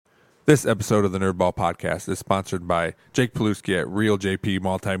This episode of the Nerdball Podcast is sponsored by Jake Paluski at Real JP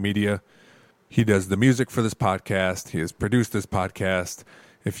Multimedia. He does the music for this podcast. He has produced this podcast.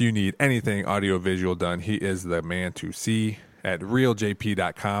 If you need anything audio-visual done, he is the man to see at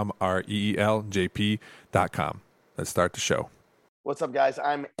realjp.com, REELJP.com. Let's start the show. What's up, guys?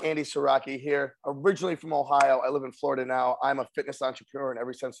 I'm Andy Sziraki here, originally from Ohio. I live in Florida now. I'm a fitness entrepreneur in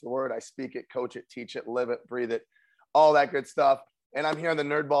every sense of the word. I speak it, coach it, teach it, live it, breathe it, all that good stuff. And I'm here on the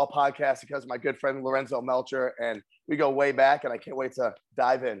Nerdball Podcast because of my good friend Lorenzo Melcher, and we go way back, and I can't wait to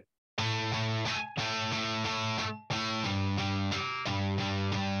dive in.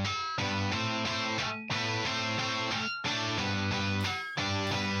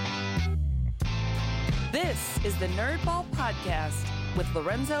 This is the Nerdball Podcast with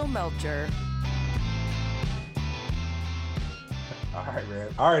Lorenzo Melcher. All right, man.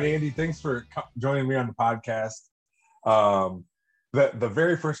 All right, Andy, thanks for joining me on the podcast. The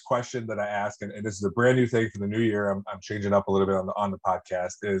very first question that I ask, and this is a brand new thing for the new year, I'm changing up a little bit on the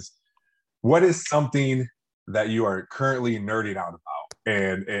podcast, is what is something that you are currently nerding out about?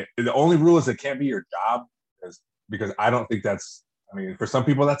 And the only rule is it can't be your job, because I don't think that's, I mean, for some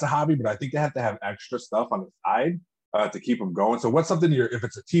people that's a hobby, but I think they have to have extra stuff on the side to keep them going. So what's something if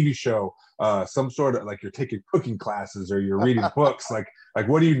it's a TV show, some sort of, like, you're taking cooking classes or you're reading books, like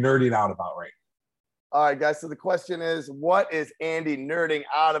what are you nerding out about right now? All right, guys. So the question is, what is Andy nerding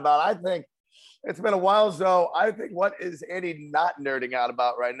out about? I think it's been a while, so I think what is Andy not nerding out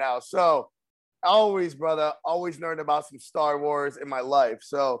about right now? So always nerding about some Star Wars in my life.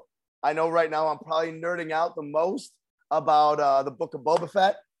 So I know right now I'm probably nerding out the most about the Book of Boba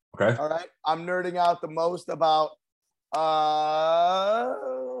Fett. Okay. All right. I'm nerding out the most about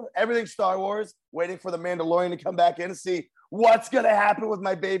everything Star Wars, waiting for the Mandalorian to come back in to see what's going to happen with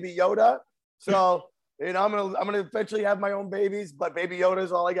my baby Yoda. So, you know, I'm gonna eventually have my own babies, but Baby Yoda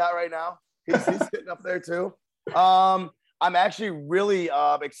is all I got right now. He's sitting up there too. I'm actually really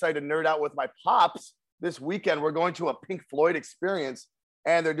excited to nerd out with my pops this weekend. We're going to a Pink Floyd experience,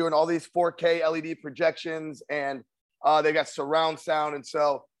 and they're doing all these 4K LED projections, and they got surround sound. And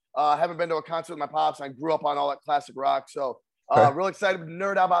so I haven't been to a concert with my pops. I grew up on all that classic rock, so real excited to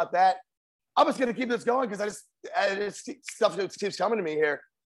nerd out about that. I'm just gonna keep this going because stuff just keeps coming to me here.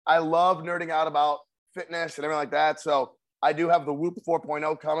 I love nerding out about fitness and everything like that. So I do have the Whoop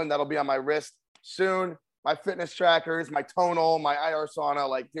 4.0 coming. That'll be on my wrist soon. My fitness trackers, my tonal, my IR sauna.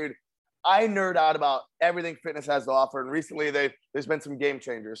 Like, dude, I nerd out about everything fitness has to offer. And recently there's been some game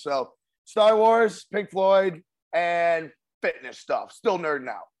changers. So Star Wars, Pink Floyd, and fitness stuff. Still nerding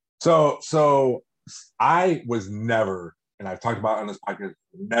out. So I was never, and I've talked about on this podcast,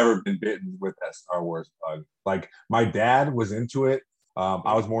 never been bitten with that Star Wars bug. Like, my dad was into it.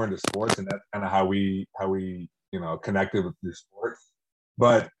 I was more into sports, and that's kind of how we connected with the sports.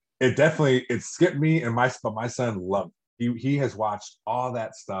 But it skipped me, but my son loved it. He has watched all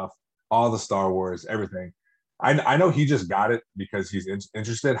that stuff, all the Star Wars, everything. I know he just got it because he's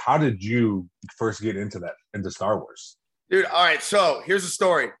interested. How did you first get into Star Wars? Dude, all right. So here's the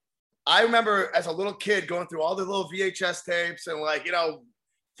story. I remember as a little kid going through all the little VHS tapes and, like, you know,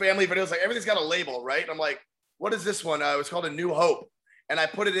 family videos, like everything's got a label, right? And I'm like, what is this one? It was called A New Hope. And I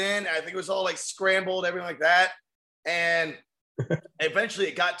put it in, and I think it was all like scrambled, everything like that. And eventually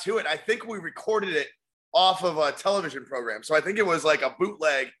it got to it. I think we recorded it off of a television program. So I think it was like a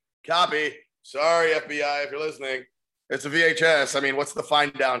bootleg copy. Sorry, FBI, if you're listening. It's a VHS. I mean, what's the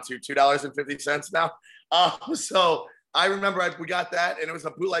fine down to? $2.50 now? So I remember we got that, and it was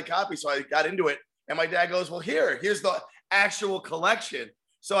a bootleg copy. So I got into it. And my dad goes, well, here's the actual collection.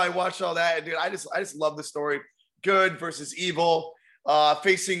 So I watched all that. And dude, I just love the story. Good versus evil.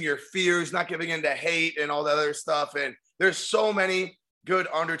 Facing your fears, not giving in to hate and all that other stuff. And there's so many good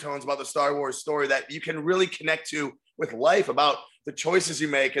undertones about the Star Wars story that you can really connect to with life, about the choices you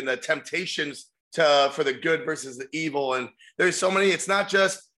make and the temptations for the good versus the evil. And there's so many, it's not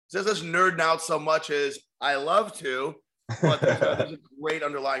just nerding out so much as I love to, but there's a great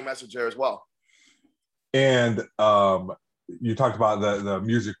underlying message there as well. And you talked about the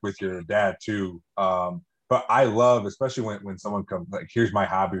music with your dad too. But I love, especially when someone comes, like, here's my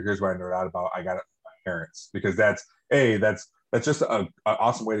hobby, here's what I nerd out about, I got it from my parents, because that's just an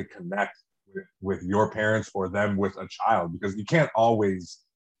awesome way to connect with your parents or them with a child, because you can't always,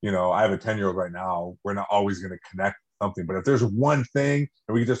 I have a 10-year-old right now, we're not always going to connect something, but if there's one thing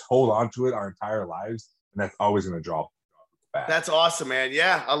and we can just hold on to it our entire lives, and that's always going to draw back. That's awesome, man.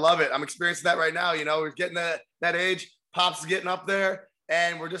 Yeah, I love it. I'm experiencing that right now. We're getting that age, Pop's getting up there.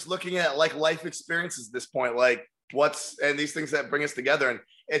 And we're just looking at, like, life experiences at this point, like and these things that bring us together. And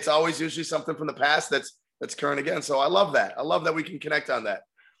it's always usually something from the past that's current again. So I love that. I love that we can connect on that.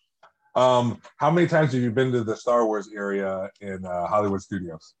 How many times have you been to the Star Wars area in Hollywood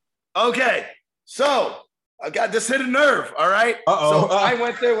Studios? Okay, so I got this hit a nerve. All right. Uh-oh. So I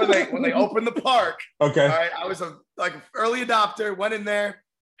went there when they opened the park. Okay. All right. I was like an early adopter. Went in there.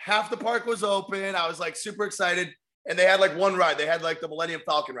 Half the park was open. I was like super excited, and they had like one ride. They had like the Millennium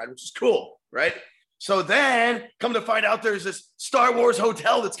Falcon ride, which is cool, right? So then, come to find out, there's this Star Wars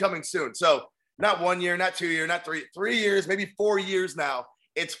hotel that's coming soon. So not 1 year, not 2 year, not 3 years, maybe 4 years now.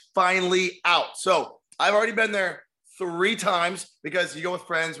 It's finally out. So I've already been there 3 times because you go with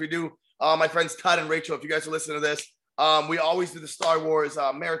friends. We do. My friends Todd and Rachel, if you guys are listening to this, we always do the Star Wars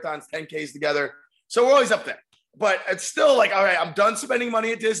marathons, 10Ks together. So we're always up there. But it's still like, all right, I'm done spending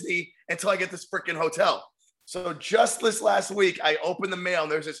money at Disney until I get this freaking hotel. So just this last week, I opened the mail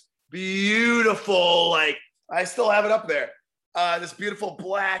and there's this beautiful, like, I still have it up there. This beautiful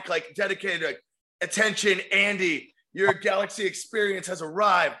black, like, dedicated, like, attention, Andy, your Galaxy experience has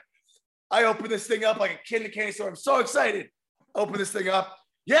arrived. I opened this thing up like a kid in a candy store. I'm so excited. Open this thing up.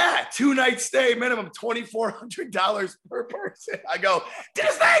 Yeah, 2-night stay, minimum $2,400 per person. I go,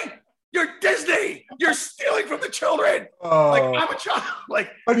 Disney, you're Disney. You're stealing from the children. Like, I'm a child.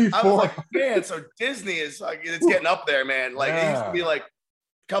 Like, I was like, man, so Disney is like, it's getting up there, man. Like, it used to be like a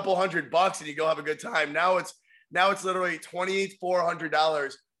couple $100 and you go have a good time. Now it's literally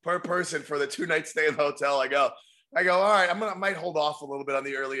 $2,400 per person for the 2-night stay in the hotel. I go, all right, I might hold off a little bit on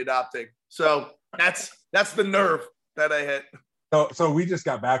the early adopting. So that's the nerve that I hit. So we just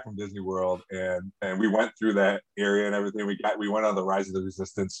got back from Disney World and we went through that area and everything. We went on the Rise of the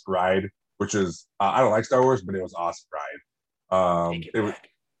Resistance ride, which is I don't like Star Wars, but it was an awesome ride.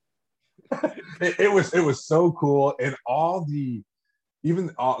 It was so cool, and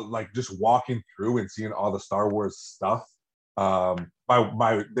like just walking through and seeing all the Star Wars stuff.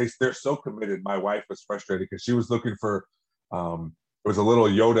 They're so committed. My wife was frustrated because she was looking for it was a little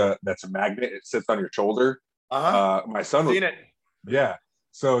Yoda that's a magnet. It sits on your shoulder. My son was seen it. Yeah.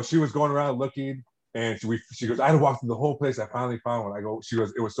 So she was going around looking, and she goes, I had to walk through the whole place. I finally found one. She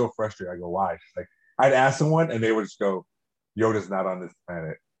goes, it was so frustrating. I go, why? She's like, I'd ask someone, and they would just go, Yoda's not on this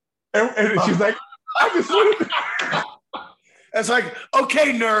planet. And she's like, I just wanted to. It's like,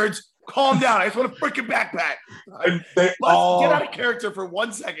 okay, nerds, calm down. I just want a freaking backpack. Let's get out of character for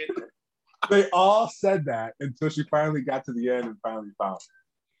 1 second. They all said that until she finally got to the end and finally found it.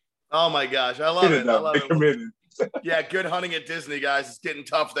 Oh my gosh, I love it. I love it. Committed. Yeah, good hunting at Disney, guys. It's getting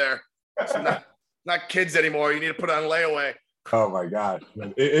tough there. It's not kids anymore. You need to put it on layaway. Oh my God,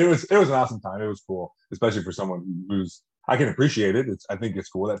 it was an awesome time. It was cool, especially for someone who's I can appreciate it. I think it's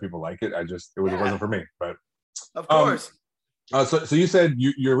cool that people like it. It wasn't for me, but of course. So you said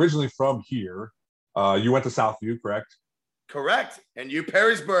you're originally from here. You went to Southview, correct? Correct. And you,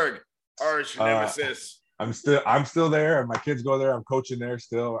 Perrysburg, arch nemesis. I'm still there, and my kids go there. I'm coaching there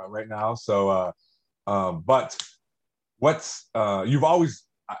still right now. So, but what's you've always,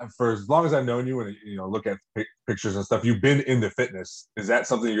 for as long as I've known you, and look at pictures and stuff, you've been into fitness. Is that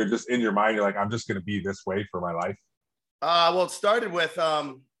something you're just in your mind? You're like, I'm just going to be this way for my life. Well, it started with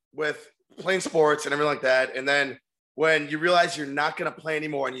playing sports and everything like that, and then when you realize you're not going to play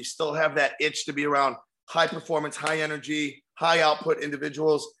anymore, and you still have that itch to be around high performance, high energy, high output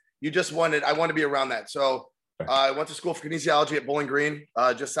individuals. I wanted to be around that. So I went to school for kinesiology at Bowling Green,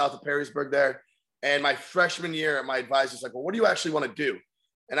 just south of Perrysburg there. And my freshman year, my advisor's like, well, what do you actually want to do?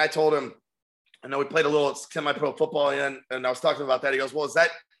 And I told him, I know we played a little semi-pro football and I was talking about that. He goes, well, is that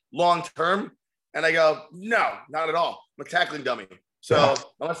long-term? And I go, no, not at all. I'm a tackling dummy. So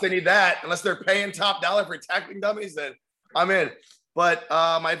unless they need that, unless they're paying top dollar for tackling dummies, then I'm in. But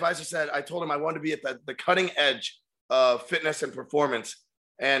my advisor said, I told him I wanted to be at the cutting edge of fitness and performance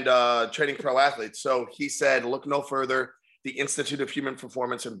and training pro athletes. So he said, look no further, the Institute of Human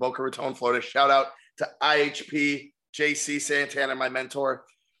Performance in Boca Raton, Florida. Shout out to IHP, JC Santana, my mentor,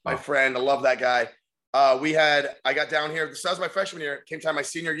 my friend. I love that guy. I got down here. This was my freshman year. Came time my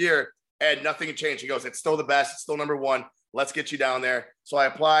senior year, and nothing had changed. He goes, it's still the best. It's still number one. Let's get you down there. So I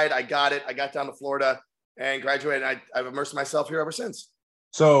applied. I got it. I got down to Florida and graduated. And I've immersed myself here ever since.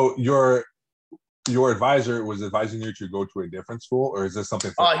 So your advisor was advising you to go to a different school, or is this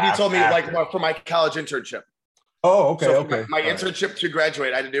something? He told me for my college internship. Oh, okay, so okay. My internship to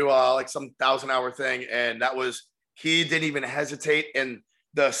graduate, I had to do like some 1,000-hour thing, and that was he didn't even hesitate. And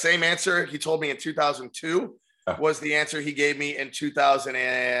the same answer he told me in 2002 was the answer he gave me in 2000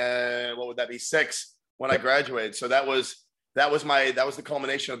 and what would that be 6 when I graduated. So that was the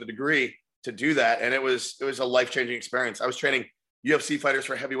culmination of the degree to do that, and it was a life-changing experience. I was training UFC fighters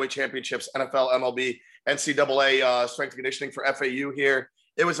for heavyweight championships, NFL, MLB, NCAA strength and conditioning for FAU here.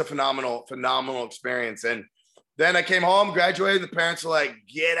 It was a phenomenal experience. And Then I came home, graduated. The parents were like,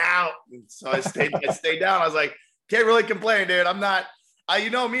 "Get out!" And so I stayed. I stayed down. I was like, "Can't really complain, dude. I'm not." You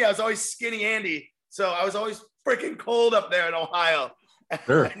know me. I was always skinny Andy, so I was always freaking cold up there in Ohio.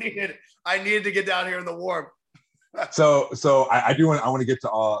 Sure. I needed to get down here in the warm. So I want to get to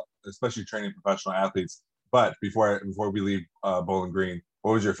all, especially training professional athletes. But before we leave Bowling Green,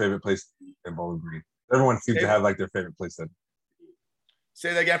 what was your favorite place in Bowling Green? Everyone seems to have like their favorite place to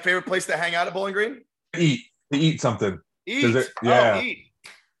say that again. Favorite place to hang out at Bowling Green? Eat something. Eat. Yeah. Oh, eat.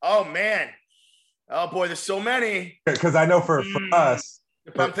 Oh man. Oh boy, there's so many. Because I know for us.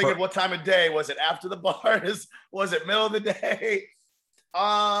 If I'm thinking what time of day, was it after the bars? Was it middle of the day?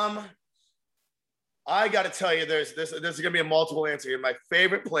 I got to tell you, there's going to be a multiple answer here. My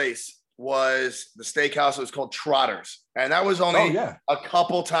favorite place was the steakhouse. It was called Trotters. And that was only a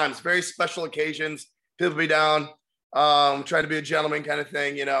couple times, very special occasions. People be down, trying to be a gentleman kind of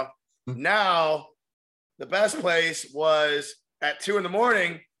thing, you know. Now, the best place was at 2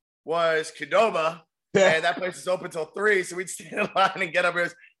 a.m. was Qdoba. Yeah. And that place is open till 3. So we'd stand in line and get up here.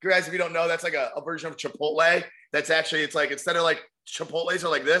 Guys, if you don't know, that's like a version of Chipotle. That's actually, it's like, instead of like Chipotles are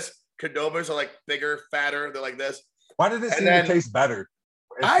like this, Qdobas are like bigger, fatter. They're like this. Why did it seem to taste better?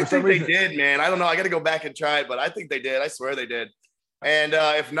 I think they did, man. I don't know. I got to go back and try it, but I think they did. I swear they did. And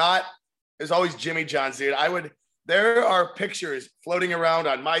if not, there's always Jimmy John's, dude. There are pictures floating around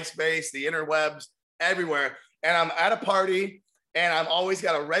on MySpace, the interwebs, everywhere. And I'm at a party and I'm always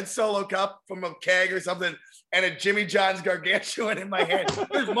got a red Solo cup from a keg or something and a Jimmy John's gargantuan in my hand.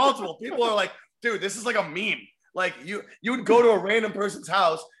 There's multiple. People are like, dude, this is like a meme. Like you would go to a random person's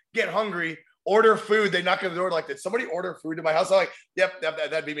house, get hungry, order food. They knock on the door like, did somebody order food to my house? I'm like, yep,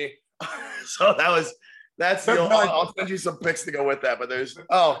 that'd be me. So I'll send you some pics to go with that. But there's,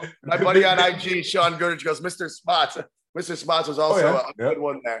 my buddy on IG, Sean Goodrich goes, Mr. Spots. Mr. Spots was also a good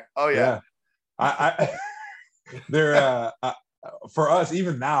one there. Oh yeah. They're for us,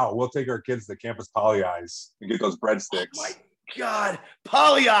 even now, we'll take our kids to Campus Poly Eyes and get those breadsticks. Oh my God.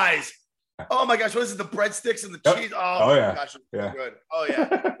 Poly Eyes. Oh my gosh, what is it? The breadsticks and the cheese. Oh yeah. My gosh, it's so good. Oh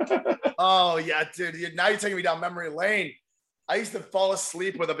yeah. Oh yeah, dude. Now you're taking me down memory lane. I used to fall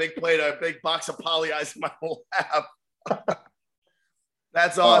asleep with a big box of Poly Eyes in my lap.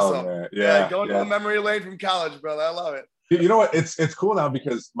 That's awesome. Going to the memory lane from college, brother. I love it. You know what? It's cool now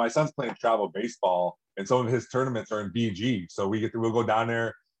because my son's playing travel baseball and some of his tournaments are in BG. So we'll go down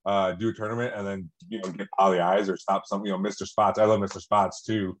there, do a tournament and then get Poly Eyes or stop some, Mr. Spots. I love Mr. Spots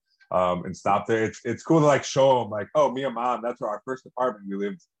too. And stop there. It's cool to like show them like, oh, me and mom, that's where our first apartment we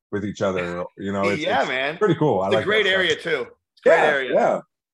lived with each other. It's man, pretty cool. It's a great area too. It's a great area.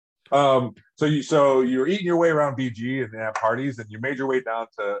 Yeah. So you're eating your way around BG and at parties, and you made your way down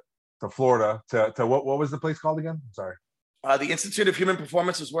to Florida to what was the place called again? I'm sorry. The Institute of Human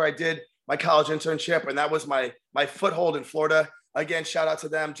Performance is where I did my college internship, and that was my foothold in Florida. Again, shout out to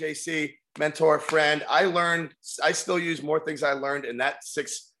them, JC, mentor, friend. I still use more things I learned in that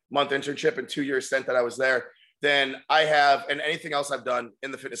 6-month internship and 2-year stint that I was there than I have and anything else I've done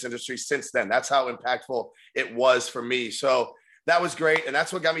in the fitness industry since then. That's how impactful it was for me. So that was great. And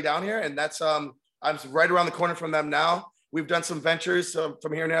that's what got me down here. And that's, I'm right around the corner from them now. We've done some ventures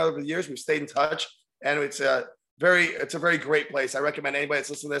from here and there over the years. We've stayed in touch, and it's a very great place. I recommend anybody that's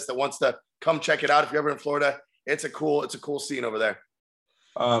listening to this that wants to come check it out. If you're ever in Florida, it's a cool scene over there.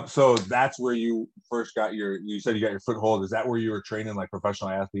 So that's where you first got you said you got your foothold. Is that where you were training like professional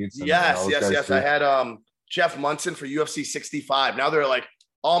athletes? Yes. I had Jeff Munson for UFC 65. Now they're like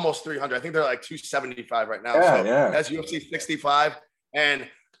almost 300. I think they're like 275 right now. That's UFC 65. And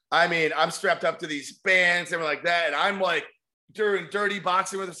I mean, I'm strapped up to these bands and like that. And I'm like doing dirty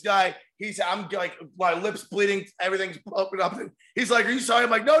boxing with this guy. I'm like, my lips bleeding, everything's open up. And he's like, are you sorry? I'm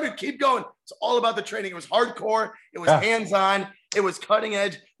like, no, dude, keep going. It's all about the training. It was hardcore. It was hands-on. It was cutting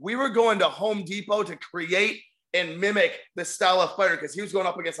edge. We were going to Home Depot to create and mimic the style of fighter because he was going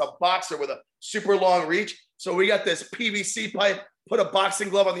up against a boxer with a super long reach. So we got this PVC pipe, put a boxing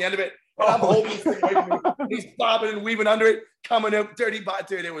glove on the end of it, and I'm holding this thing away from me. He's bobbing and weaving under it, coming up, dirty bot,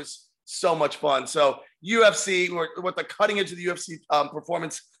 dude. It was so much fun. So UFC, with the cutting edge of the UFC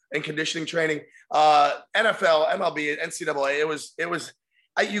performance and conditioning training, NFL, MLB, NCAA.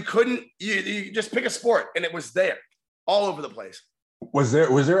 You just pick a sport and it was there all over the place. Was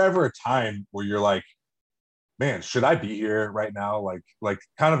there ever a time where you're like, man, should I be here right now? Like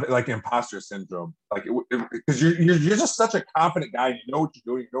kind of like imposter syndrome, like because you're just such a confident guy. You know what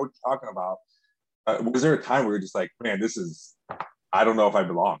you're doing. You know what you're talking about. Was there a time where you're just like, man, I don't know if I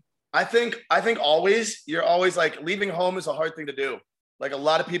belong? I think you're always like, leaving home is a hard thing to do. Like a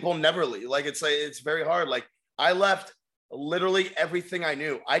lot of people never leave. Like it's very hard. Like I left literally everything I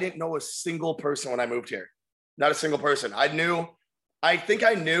knew. I didn't know a single person when I moved here. Not a single person. I think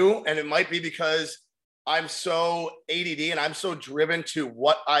I knew, and it might be because I'm so ADD and I'm so driven to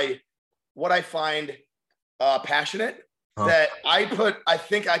what I find passionate that I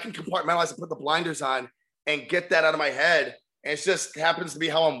think I can compartmentalize and put the blinders on and get that out of my head. And it just happens to be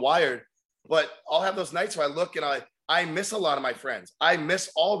how I'm wired. But I'll have those nights where I look and I miss a lot of my friends. I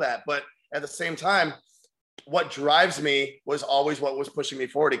miss all that. But at the same time, what drives me was always what was pushing me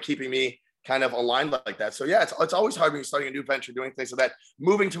forward and keeping me kind of aligned like that. So yeah, it's always hard when you're starting a new venture, doing things like that,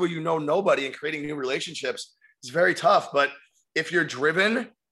 moving to where you know nobody and creating new relationships is very tough. But if you're driven,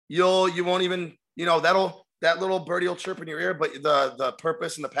 you won't even, that little birdie will chirp in your ear, but the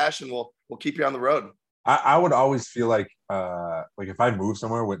purpose and the passion will keep you on the road. I would always feel like if I move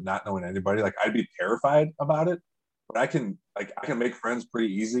somewhere with not knowing anybody, like I'd be terrified about it. But I can make friends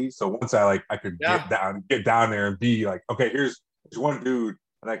pretty easy. So once I could get down there and be like, okay, here's one dude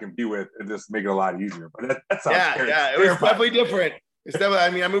that I can be with and just make it a lot easier. But that sounds scary. Yeah, it was definitely different. It's definitely, I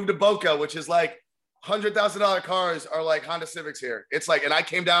mean, I moved to Boca, which is like $100,000 cars are like Honda Civics here. It's like, and I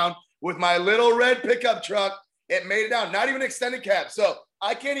came down with my little red pickup truck. It made it down, not even extended cab. So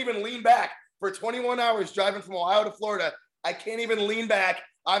I can't even lean back for 21 hours driving from Ohio to Florida. I can't even lean back.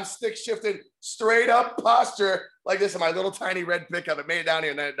 I'm stick shifting straight up posture like this in my little tiny red pickup. It made it down here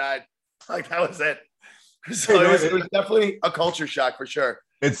and then it died. Like that was it. So it was definitely a culture shock for sure.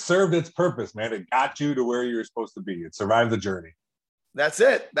 It served its purpose, man. It got you to where you were supposed to be. It survived the journey. That's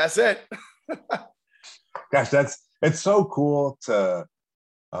it. Gosh, it's so cool to.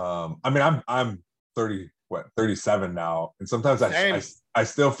 I mean, I'm 37 now, and sometimes I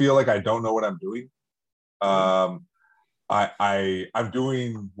still feel like I don't know what I'm doing. I'm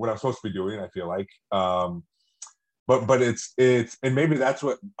doing what I'm supposed to be doing. I feel like, but it's and maybe that's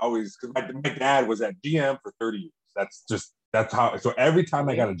what always, because my dad was at GM for 30 years. That's how. So every time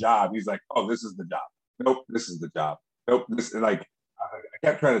I got a job, he's like, "Oh, this is the job. Nope, this is the job. Nope, this." And like, I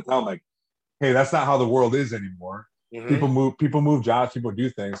kept trying to tell him like, "Hey, that's not how the world is anymore. Mm-hmm. People move jobs, people do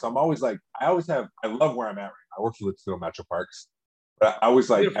things." So I'm always like, I love where I'm at right now. I work for Litchfield Metro Parks, but I always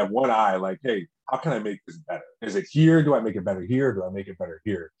like have one eye, like, hey, how can I make this better? Is it here? Do I make it better here? Do I make it better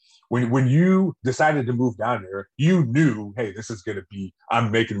here? When you decided to move down there, you knew, hey, this is going to be,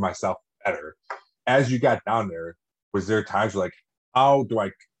 I'm making myself better. As you got down there, was there times like,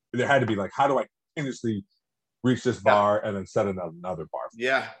 there had to be like, how do I continuously reach this bar and then set another bar?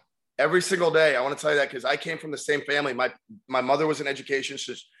 Yeah. Every single day. I want to tell you that because I came from the same family. My mother was in education.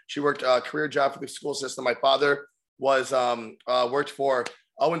 She worked a career job for the school system. My father was worked for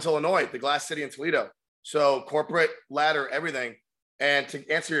Owens, Illinois, the glass city in Toledo. So corporate ladder, everything. And to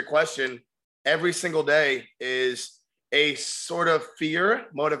answer your question, every single day is a sort of fear,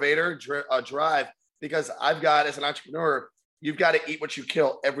 motivator, drive, because I've got, as an entrepreneur, you've got to eat what you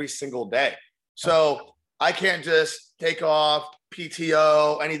kill every single day. So I can't just take off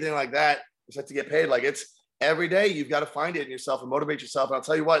PTO, anything like that. Just have to get paid. Like it's every day you've got to find it in yourself and motivate yourself. And I'll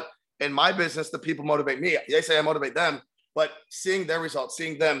tell you what, in my business, the people motivate me. They say I motivate them, but seeing their results,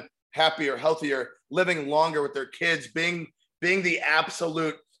 seeing them happier, healthier, living longer with their kids, being the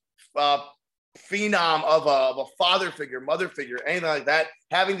absolute phenom of a father figure, mother figure, anything like that,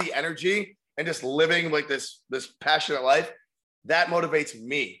 having the energy and just living like this passionate life, that motivates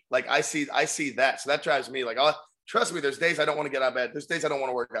me. Like I see that. So that drives me. Like, trust me, there's days I don't want to get out of bed. There's days I don't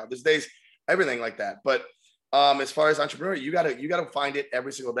want to work out. There's days, everything like that. But as far as entrepreneur, you gotta find it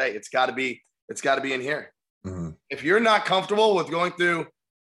every single day. It's gotta be in here. Mm-hmm. If you're not comfortable with going through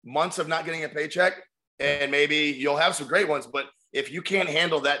months of not getting a paycheck, and maybe you'll have some great ones, but if you can't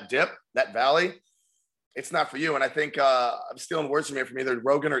handle that dip, that valley, it's not for you. And I think I'm stealing words from either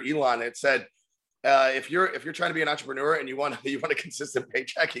Rogan or Elon. It said, if you're trying to be an entrepreneur and you want a consistent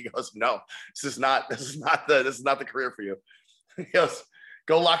paycheck, he goes, no, this is not the career for you. He goes,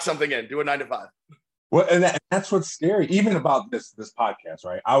 go lock something in, do a 9 to 5. Well, and that's what's scary, even about this podcast,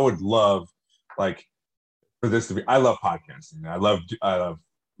 right? I would love for this to be. I love podcasting. I love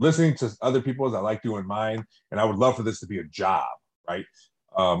listening to other people's. I like doing mine, and I would love for this to be a job, right?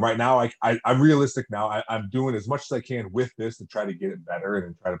 Right now, I'm realistic now. I'm doing as much as I can with this to try to get it better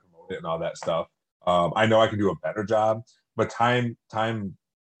and try to promote it and all that stuff. I know I can do a better job, but time, doesn't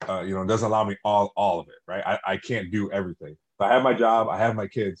allow me all of it, right? I can't do everything. If I have my job, I have my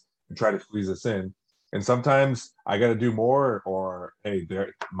kids, and try to squeeze this in. And sometimes I got to do more, or hey,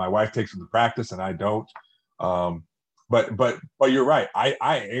 my wife takes them to practice and I don't. But you're right. I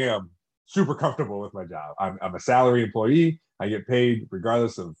am super comfortable with my job. I'm a salary employee. I get paid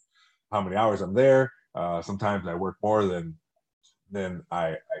regardless of how many hours I'm there. Sometimes I work more than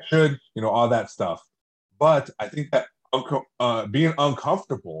I should, all that stuff. But I think that being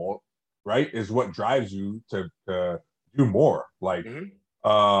uncomfortable right, is what drives you to do more. Like,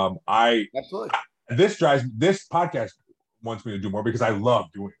 Absolutely. This podcast wants me to do more because I love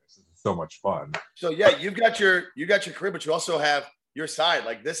doing this. It's so much fun. So yeah, you got your career, but you also have your side.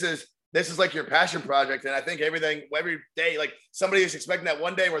 Like this is like your passion project. And I think every day, like somebody is expecting that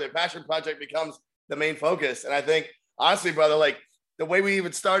one day where their passion project becomes the main focus. And I think honestly, brother, like the way we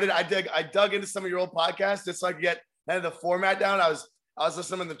even started, I dug into some of your old podcasts just so I could get kind of the format down. I was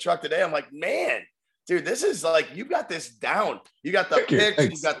listening in the truck today. I'm like, man, dude, this is like, you got this down. You got the pitch,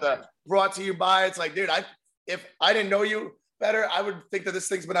 you got the brought to you by. It's like, dude, if I didn't know you better, I would think that this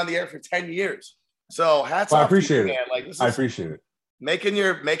thing's been on the air for 10 years. So hats off. I appreciate to you, it. Man. Like this is I appreciate it. Making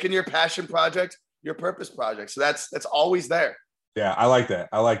your passion project your purpose project. So that's always there. Yeah, I like that.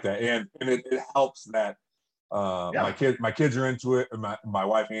 And it helps that my kids are into it, and my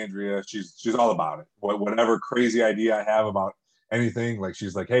wife Andrea, she's all about it. Whatever crazy idea I have about anything, like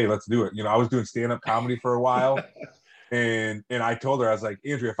she's like, hey, let's do it. You know, I was doing stand-up comedy for a while, and I told her, I was like,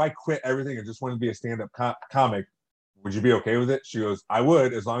 Andrea, if I quit everything and just wanted to be a stand-up comic, would you be okay with it? She goes, I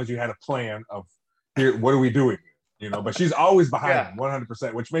would, as long as you had a plan of here, what are we doing? You know, but she's always behind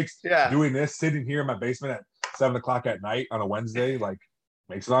 100%, which makes doing this, sitting here in my basement at 7:00 at night on a Wednesday, like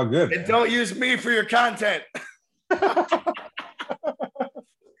makes it all good. And don't use me for your content.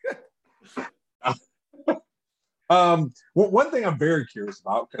 One thing I'm very curious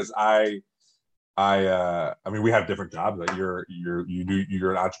about, because I mean, we have different jobs. Like you're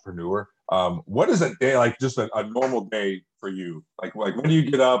an entrepreneur. What is a day like? Just a normal day for you? Like when do you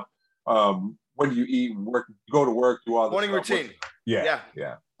get up? When do you eat and work? Go to work, do all the morning routine. Yeah.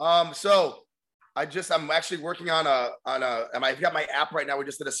 So I'm actually working on I've got my app right now. We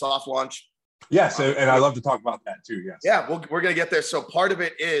just did a soft launch. Yes, and I love to talk about that too. Yes. Yeah, we're gonna get there. So part of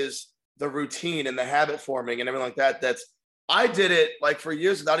it is the routine and the habit forming and everything like that. I did it like for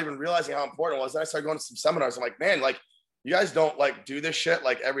years without even realizing how important it was. Then I started going to some seminars. I'm like, man, like you guys don't like do this shit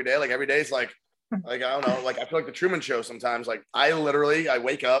like every day. Like every day is like I don't know. Like I feel like the Truman Show sometimes. Like I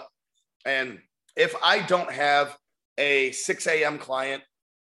wake up, and if I don't have a 6 a.m. client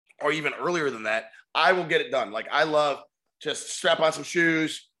or even earlier than that, I will get it done. Like I love just strap on some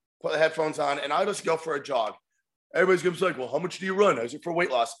shoes, put the headphones on, and I'll just go for a jog. Everybody's gonna be like, well, how much do you run? Is it for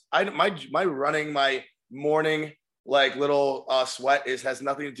weight loss? My running, my morning like little sweat has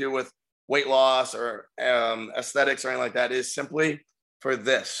nothing to do with weight loss or aesthetics or anything like that. It is simply for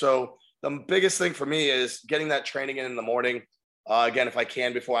this. So the biggest thing for me is getting that training in the morning. Again, if I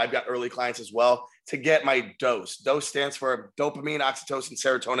can, before I've got early clients as well, to get my dose. Dose stands for dopamine, oxytocin,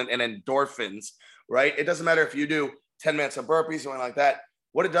 serotonin, and endorphins, right? It doesn't matter if you do 10 minutes of burpees or something like that.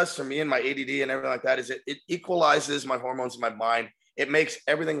 What it does for me and my ADD and everything like that is it equalizes my hormones in my mind. It makes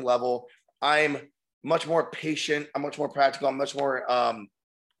everything level. I'm much more patient. I'm much more practical. I'm much more, I'm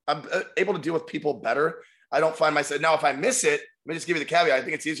able to deal with people better. I don't find myself, now if I miss it, let me just give you the caveat. I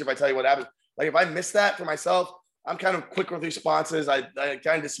think it's easier if I tell you what happens. Like if I miss that for myself, I'm kind of quick with responses. I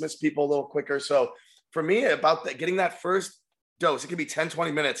kind of dismiss people a little quicker. So for me, about getting that first dose, it could be 10,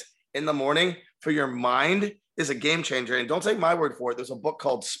 20 minutes in the morning for your mind is a game changer. And don't take my word for it. There's a book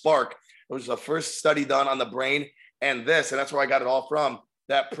called Spark. It was the first study done on the brain and that's where I got it all from.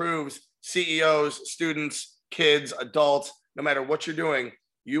 That proves CEOs, students, kids, adults, no matter what you're doing,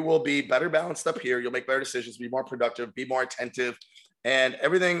 you will be better balanced up here. You'll make better decisions, be more productive, be more attentive, and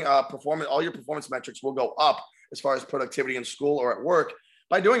everything, all your performance metrics will go up as far as productivity in school or at work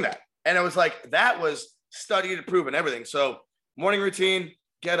by doing that. And it was like, that was studied and proven everything. So morning routine,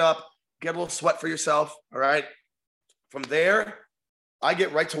 get up, get a little sweat for yourself. All right. From there, I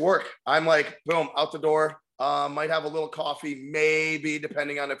get right to work. I'm like, boom, out the door. Might have a little coffee, maybe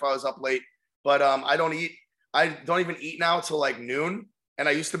depending on if I was up late, but I don't even eat now till like noon. And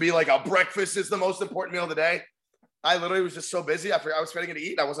I used to be like, a breakfast is the most important meal of the day. I literally was just so busy. I was forgetting to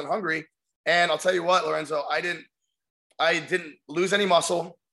eat and I wasn't hungry. And I'll tell you what, Lorenzo, I didn't lose any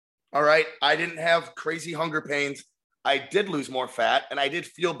muscle. All right. I didn't have crazy hunger pains. I did lose more fat and I did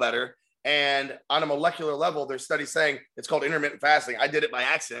feel better. And on a molecular level, there's studies saying it's called intermittent fasting. I did it by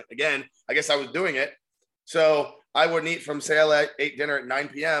accident. Again, I guess I was doing it. So I wouldn't eat from, say, I ate dinner at 9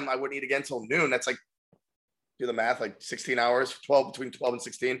 p.m. I wouldn't eat again until noon. That's like, do the math, like 16 hours, between 12 and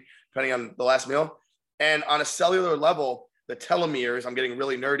 16, depending on the last meal. And on a cellular level, the telomeres, I'm getting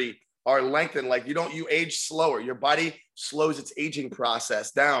really nerdy, are lengthened. Like you age slower. Your body slows its aging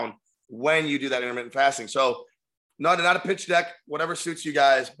process down when you do that intermittent fasting. So not a pitch deck, whatever suits you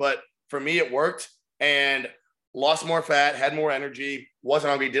guys. But for me, it worked and lost more fat, had more energy, wasn't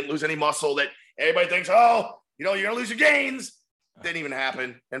hungry, didn't lose any muscle that everybody thinks, oh, you're going to lose your gains. Didn't even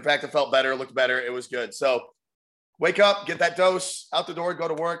happen. In fact, it felt better, looked better. It was good. So wake up, get that dose, out the door, go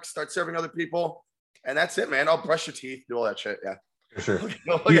to work, start serving other people. And that's it, man. I'll brush your teeth, do all that shit. Yeah. Sure.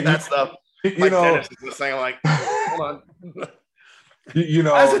 Look at that stuff. My dentist is listening. I'm like, hold on.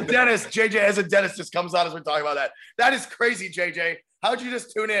 As a dentist, JJ, as a dentist just comes out as we're talking about that. That is crazy, JJ. How'd you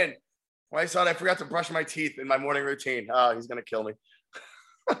just tune in? When I saw that, I forgot to brush my teeth in my morning routine. Oh, he's gonna kill me.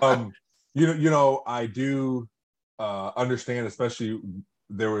 I do understand, especially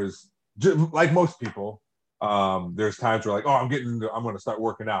there was like most people. There's times where like, oh, I'm going to start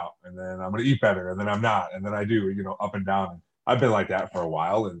working out, and then I'm going to eat better, and then I'm not, and then I do, up and down. And I've been like that for a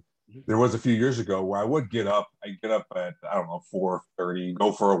while, and there was a few years ago where I would get up. I get up at 4:30,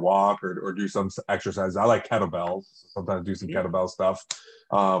 go for a walk or do some exercise. I like kettlebells. Sometimes do some kettlebell stuff.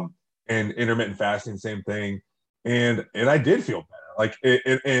 And intermittent fasting, same thing. And I did feel better. Like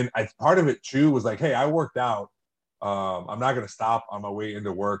part of it too was like, hey, I worked out. I'm not going to stop on my way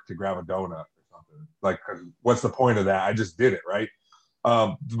into work to grab a donut or something. Like, what's the point of that? I just did it, right?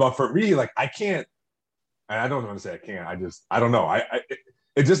 But for me, like, I can't. And I don't want to say I can't. I don't know.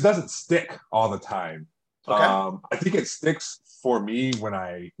 It just doesn't stick all the time. Okay. I think it sticks for me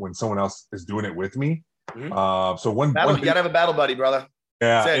when someone else is doing it with me. So you gotta have a battle buddy, brother.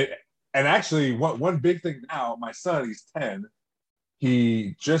 Yeah. And actually, one big thing now, my son, he's 10.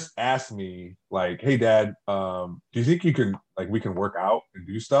 He just asked me, like, "Hey, Dad, do you think we can work out and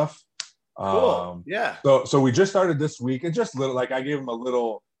do stuff?" Cool. Yeah. So we just started this week, and just little, like, I gave him a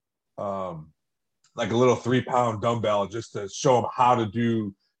little, like a little 3-pound dumbbell just to show him how to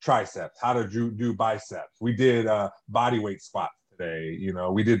do triceps, how to do biceps. We did body weight squats today.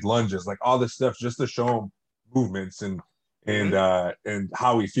 We did lunges, like all this stuff just to show him movements and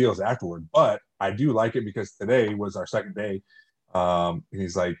how he feels afterward. But I do like it because today was our second day. And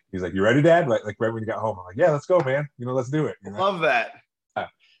he's like, "You ready, Dad?" Like right when you got home, I'm like, "Yeah, let's go, man. Let's do it." Love that.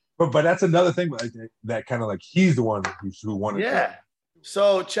 But that's another thing that kind of like he's the one who wanted. Yeah.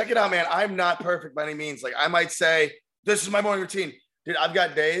 So check it out, man. I'm not perfect by any means. Like I might say, this is my morning routine. Dude, I've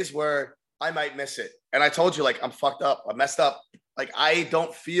got days where I might miss it. And I told you, like, I'm fucked up. I'm messed up. Like, I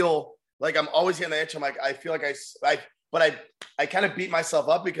don't feel like I'm always getting the itch. I'm like, I feel like I kind of beat myself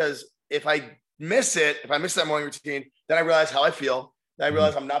up because if I miss that morning routine, then I realize how I feel. Then I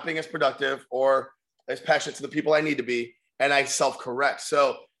realize I'm not being as productive or as passionate to the people I need to be. And I self-correct.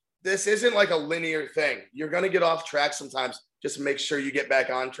 So this isn't like a linear thing. You're going to get off track sometimes. Just make sure you get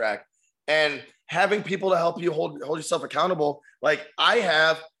back on track. And having people to help you hold yourself accountable. Like I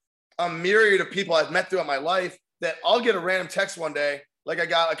have a myriad of people I've met throughout my life that I'll get a random text one day. Like I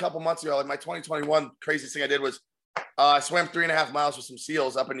got a couple months ago, like my 2021 craziest thing I did was I swam 3.5 miles with some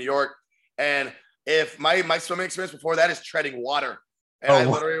SEALs up in New York. And if my swimming experience before that is treading water. And I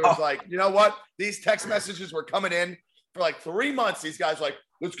literally was like, you know what? These text messages were coming in for like 3 months. These guys were like,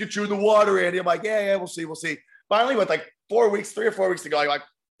 let's get you in the water, Andy. I'm like, yeah, we'll see. Finally, with like 3 or 4 weeks to go, I'm like,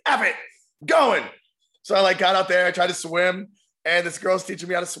 F it, going. So I like got out there, I tried to swim, and this girl's teaching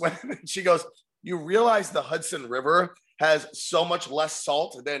me how to swim. And she goes, you realize the Hudson River has so much less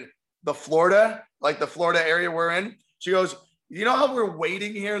salt than the Florida area we're in? She goes, you know how we're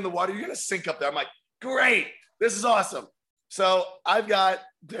wading here in the water? You're going to sink up there. I'm like, great. This is awesome. So I've got,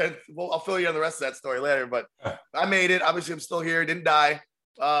 I'll fill you on the rest of that story later, but I made it. Obviously, I'm still here. Didn't die.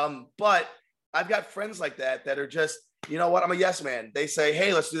 But I've got friends like that are just, you know what? I'm a yes man. They say,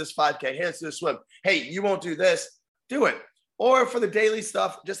 hey, let's do this 5K. Hey, let's do this swim. Hey, you won't do this. Do it. Or for the daily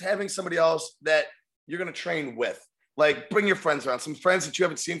stuff, just having somebody else that you're going to train with. Like bring your friends around, some friends that you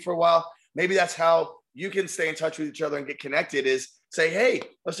haven't seen for a while. Maybe that's how you can stay in touch with each other and get connected is say, hey,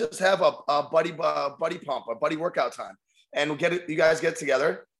 let's just have a buddy pump, a buddy workout time. And you guys get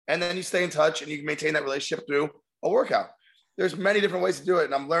together and then you stay in touch and you can maintain that relationship through a workout. There's many different ways to do it.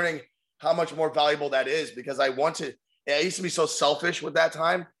 And I'm learning how much more valuable that is because I used to be so selfish with that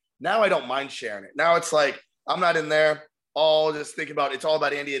time. Now I don't mind sharing it. Now it's like, I'm not in there all just thinking about, it's all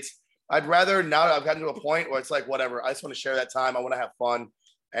about Andy. I'd rather now that I've gotten to a point where it's like, whatever, I just want to share that time. I want to have fun.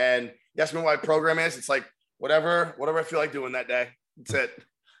 And that's what my program is. It's like, whatever I feel like doing that day. That's it.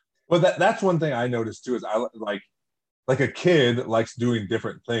 Well, that's one thing I noticed too, is I like a kid likes doing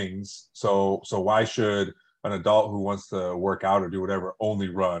different things. So why should an adult who wants to work out or do whatever only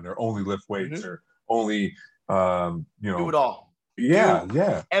run or only lift weights or only do it all?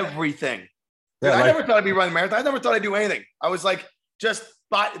 Yeah. Everything. Dude, I never thought I'd be running marathon. I never thought I'd do anything. I was like,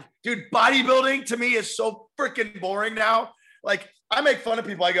 bodybuilding to me is so freaking boring now. Like I make fun of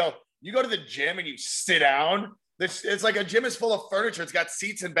people. I go, you go to the gym and you sit down. It's like a gym is full of furniture. It's got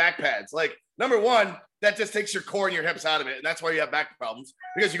seats and back pads. Like number one, that just takes your core and your hips out of it. And that's why you have back problems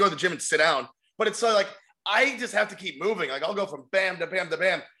because you go to the gym and sit down. But it's like, I just have to keep moving. Like I'll go from bam to bam to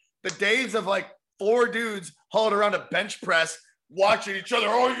bam. The days of like 4 dudes hauled around a bench press, watching each other.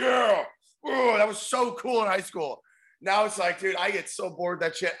 Oh yeah. Oh, that was so cool in high school. Now it's like, dude, I get so bored with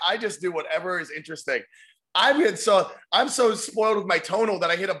that shit. I just do whatever is interesting. I'm so spoiled with my tonal that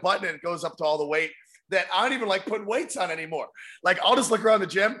I hit a button and it goes up to all the weight that I don't even like putting weights on anymore. Like, I'll just look around the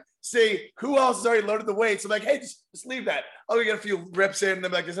gym, see who else has already loaded the weights. I'm like, hey, just leave that. I'll get a few reps in. And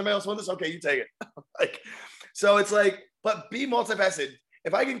I'm like, does anybody else want this? Okay, you take it. Like, so it's like, but be multifaceted.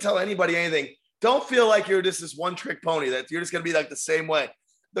 If I can tell anybody anything, don't feel like you're just this one trick pony, that you're just going to be like the same way.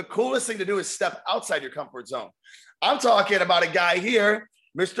 The coolest thing to do is step outside your comfort zone. I'm talking about a guy here,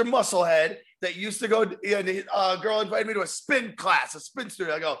 Mr. Musclehead, that used to go, a girl invited me to a spin class, a spin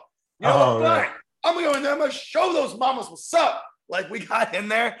studio. I go, you know what? I'm going to go in there. I'm going to show those mamas what's up. Like, we got in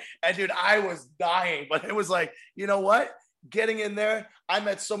there and dude, I was dying, but it was like, you know what? Getting in there, I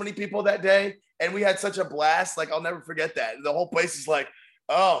met so many people that day and we had such a blast. Like, I'll never forget that. The whole place is like,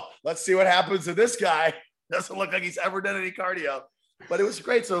 oh, let's see what happens to this guy. Doesn't look like he's ever done any cardio, but it was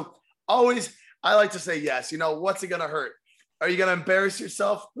great. So always, I like to say yes. You know, what's it going to hurt? Are you going to embarrass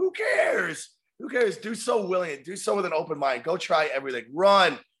yourself? Who cares? Who cares? Do so willingly. Do so with an open mind. Go try everything.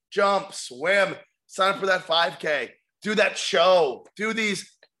 Run, jump, swim. Sign up for that 5K. Do that show. Do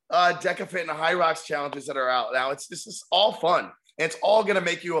these Decafit and High Rocks challenges that are out now. This is all fun. And it's all going to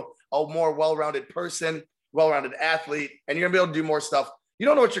make you a more well-rounded person, well-rounded athlete, and you're going to be able to do more stuff. You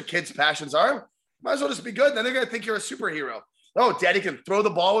don't know what your kids' passions are. Might as well just be good. Then they're going to think you're a superhero. Oh, daddy can throw the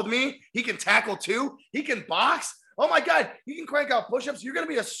ball with me. He can tackle too. He can box. Oh my God, he can crank out push-ups. You're going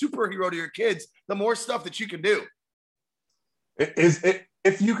to be a superhero to your kids. The more stuff that you can do.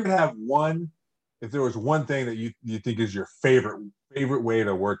 If you could have if there was one thing that you think is your favorite way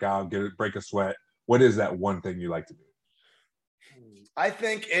to work out, break a sweat, what is that one thing you like to do? I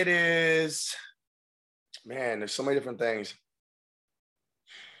think it is, man, there's so many different things.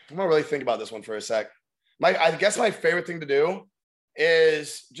 I'm going to really think about this one for a sec. I guess my favorite thing to do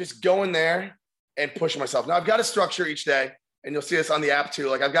is just go in there and push myself. Now, I've got a structure each day, and you'll see this on the app too.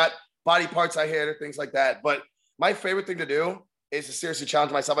 Like, I've got body parts I hit or things like that. But my favorite thing to do is to seriously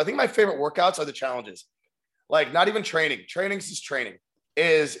challenge myself. I think my favorite workouts are the challenges. Like, not even training. Training's just training.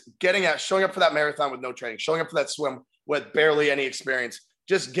 Is showing up for that marathon with no training, showing up for that swim with barely any experience.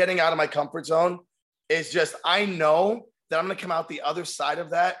 Just getting out of my comfort zone is just, I know that I'm going to come out the other side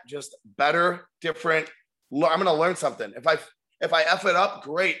of that just better, different. I'm going to learn something. If I F it up,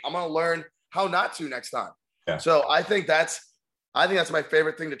 great. I'm going to learn how not to next time. Yeah. So I think that's my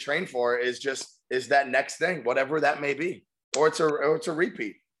favorite thing to train for is that next thing, whatever that may be, or it's a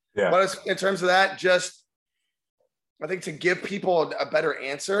repeat. Yeah. But in terms of that, just, I think to give people a better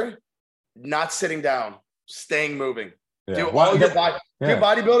answer, not sitting down, staying moving. Yeah. Do all your body, do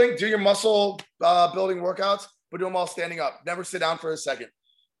bodybuilding, do your muscle building workouts, but do them all standing up. Never sit down for a second.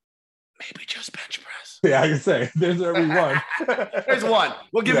 Maybe just bench press. Yeah, I can say there's only one. There's one.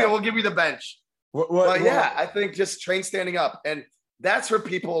 We'll give you the bench. I think just train standing up, and that's for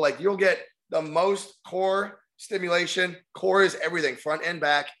people like you'll get the most core stimulation. Core is everything, front and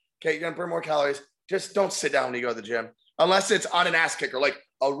back. Okay, you're gonna burn more calories. Just don't sit down when you go to the gym, unless it's on an ass kicker, like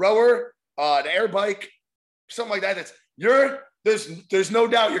a rower, an air bike, something like that. There's no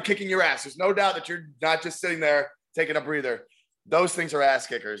doubt you're kicking your ass. There's no doubt that you're not just sitting there taking a breather. Those things are ass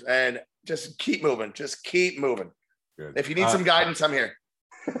kickers, and just keep moving. Just keep moving. Good. If you need some guidance, I'm here.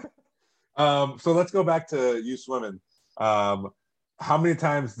 So let's go back to you swimming. How many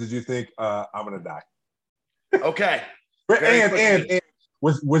times did you think I'm gonna die? Okay. and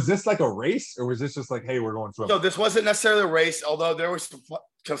was this like a race, or was this just like, hey, we're going swimming? So this wasn't necessarily a race, although there was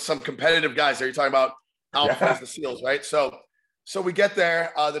some competitive guys there. You're talking about Alphas, the SEALs, right? So we get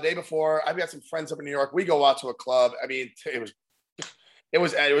there the day before. I've got some friends up in New York. We go out to a club. I mean, it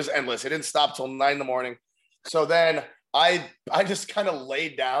was endless. It didn't stop till 9 a.m. So then I just kind of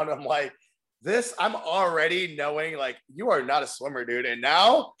laid down. I'm like, I'm already knowing, like, you are not a swimmer, dude. And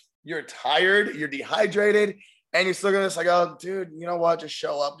now you're tired, you're dehydrated, and you're still going to, I go, dude, you know what? Just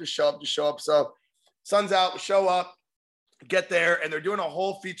show up. So sun's out, show up, get there, and they're doing a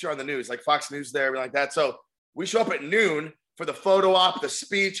whole feature on the news, like Fox News there, everything like that. So we show up at noon for the photo op, the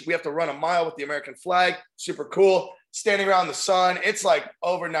speech. We have to run a mile with the American flag. Super cool. Standing around the sun. It's like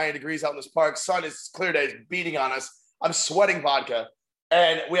over 90 degrees out in this park. Sun is clear day, is beating on us. I'm sweating vodka.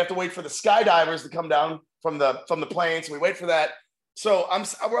 And we have to wait for the skydivers to come down from the plane. So we wait for that. So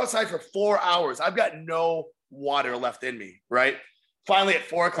we're outside for 4 hours. I've got no water left in me, right? Finally, at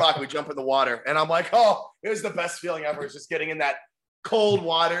 4 o'clock, we jump in the water. And I'm like, oh, it was the best feeling ever. It's just getting in that cold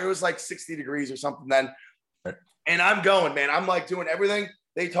water. It was like 60 degrees or something then. And I'm going, man. I'm like doing everything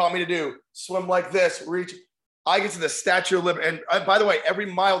they taught me to do. Swim like this, reach. I get to the Statue of Liberty. And by the way, every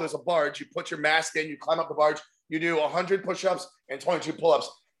mile there's a barge. You put your mask in, you climb up the barge, you do 100 push-ups and 22 pull-ups.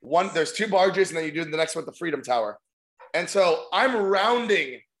 There's 2 barges, and then you do the next one at the Freedom Tower. And so I'm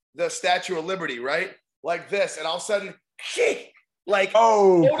rounding the Statue of Liberty, right? Like this. And all of a sudden, like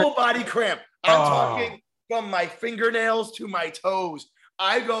total body cramp. I'm talking from my fingernails to my toes.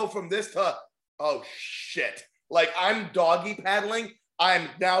 I go from this to, oh shit. Like I'm doggy paddling. I'm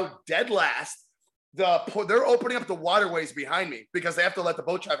now dead last. They're opening up the waterways behind me because they have to let the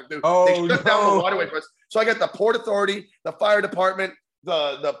boat traffic through. They shut down the waterway first. So I got the Port Authority, the fire department,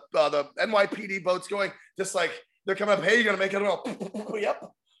 the NYPD boats going, just like they're coming up. Hey, you're gonna make it?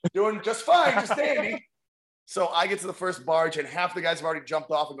 Yep, doing just fine, just dandy. So I get to the first barge, and half the guys have already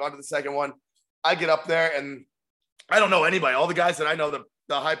jumped off and gone to the second one. I get up there, and I don't know anybody. All the guys that I know,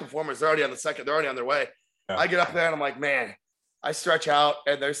 the high performers, they're already on the second. They're already on their way. Yeah. I get up there, and I'm like, man. I stretch out,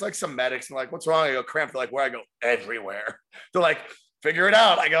 and there's like some medics, and like, what's wrong? I go, cramp. They're like, where? I go, everywhere. They're like, figure it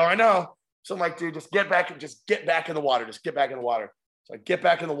out. I go, I know. So I'm like, dude, just get back in the water. Just get back in the water. So I get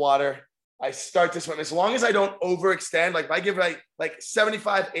back in the water. I start to swim. As long as I don't overextend, like if I give it like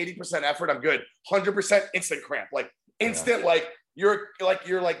 75, 80% effort, I'm good. 100% instant cramp, like instant, like you're like,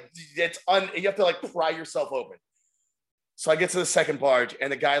 you have to like pry yourself open. So I get to the second barge,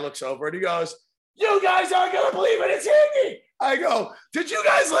 and the guy looks over and he goes, you guys aren't going to believe it. It's Andy. I go, did you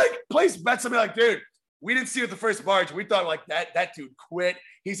guys like place bets on me? Like, dude, we didn't see you at the first barge. We thought like that dude quit.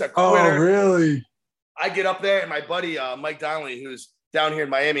 He's a quitter. Oh, really? I get up there, and my buddy, Mike Donnelly, who's down here in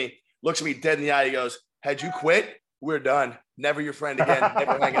Miami, looks at me dead in the eye. He goes, had you quit? We're done. Never your friend again.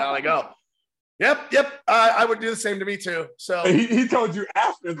 Never hanging out. I go, yep. I would do the same to me too. So he told you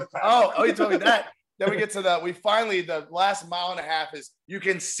after the fact. Oh, he told me that. Then we get to the last mile and a half is you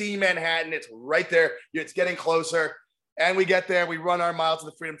can see Manhattan. It's right there. It's getting closer. And we get there. We run our mile to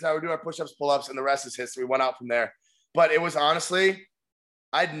the Freedom Tower. We do our push-ups, pull-ups, and the rest is history. We went out from there. But it was honestly,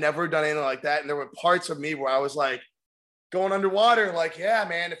 I'd never done anything like that. And there were parts of me where I was like going underwater. Like, yeah,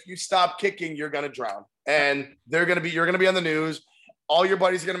 man, if you stop kicking, you're going to drown. And you're going to be on the news. All your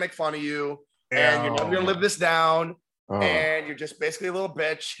buddies are going to make fun of you. And you're never going to live this down. And you're just basically a little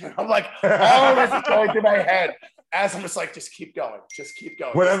bitch. And I'm like, all this is going through my head as I'm just like, just keep going. Just keep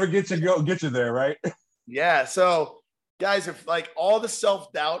going. Whatever gets you there, right? Yeah. So, guys, if like all the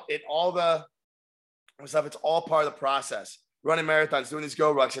self-doubt and all the stuff, it's all part of the process. Running marathons, doing these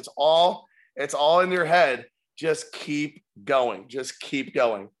go rucks, it's all in your head. Just keep going. Just keep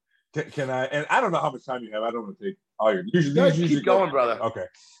going. Can I? And I don't know how much time you have. I don't want to take all your. Usually keep going, brother. Okay.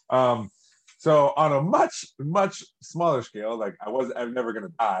 So on a much, much smaller scale, like I'm never going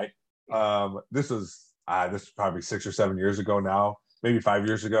to die. This was probably 6 or 7 years ago now, maybe 5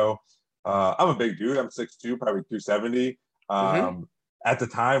 years ago. I'm a big dude. I'm 6'2", probably 270. At the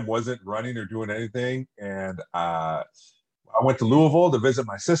time, wasn't running or doing anything. And I went to Louisville to visit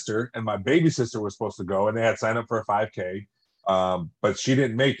my sister, and my baby sister was supposed to go, and they had signed up for a 5K. But she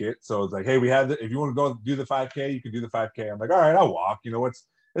didn't make it. So it's like, hey, if you want to go do the 5K, you can do the 5K. I'm like, all right, I'll walk. You know, it's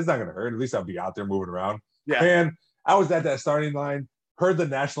not going to hurt. At least I'll be out there moving around. Yeah. And I was at that starting line, heard the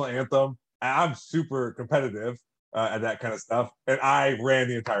national anthem. And I'm super competitive at that kind of stuff. And I ran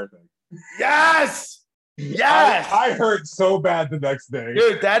the entire thing. Yes. Yes. I hurt so bad the next day.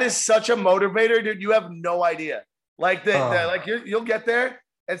 Dude, that is such a motivator, dude. You have no idea. Like like you'll get there,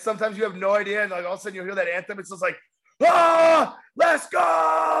 and sometimes you have no idea. And like all of a sudden you'll hear that anthem. It's just like, let's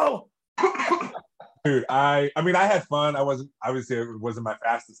go. Dude, I mean, I had fun. I wasn't my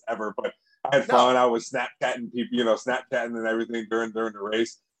fastest ever, but I had fun. I was Snapchatting people, Snapchatting and everything during the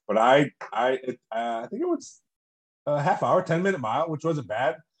race. But I think it was a half hour, 10-minute mile, which wasn't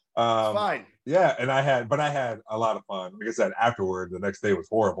bad. It's fine. Yeah, and I had a lot of fun. Like I said, afterward, the next day was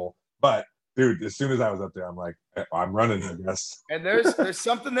horrible. But dude, as soon as I was up there, I'm like, I'm running, I guess. And there's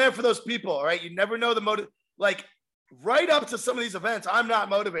something there for those people, right? You never know the motive. Like, right up to some of these events, I'm not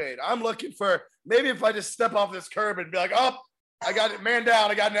motivated. I'm looking for maybe if I just step off this curb and be like, oh, I got it, man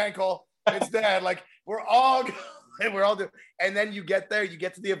down, I got an ankle, it's dead. Like we're all doing. And then you get there, you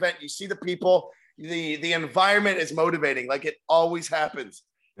get to the event, you see the people, the environment is motivating, like it always happens.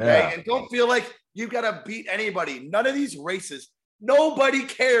 Okay? Yeah. And don't feel like you've got to beat anybody. None of these races, nobody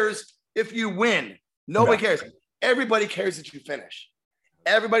cares if you win. Nobody cares. Everybody cares that you finish.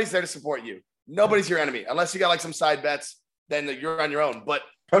 Everybody's there to support you. Nobody's your enemy unless you got like some side bets. Then you're on your own. But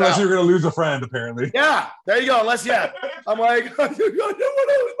unless you're gonna lose a friend, apparently. Yeah, there you go. Unless I'm like, I don't want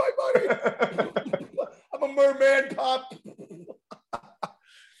to lose my money. I'm a merman pop.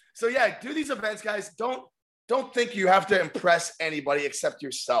 So yeah, do these events, guys. Don't think you have to impress anybody except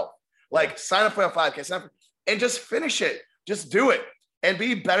yourself. Like sign up for a 5K, and just finish it. Just do it. and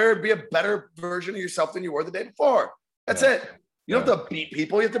be a better version of yourself than you were the day before. That's it. You don't have to beat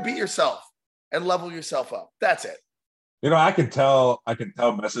people. You have to beat yourself and level yourself up. That's it. I can tell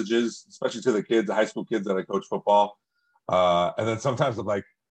messages, especially to the kids, the high school kids that I coach football. And then sometimes I'm like,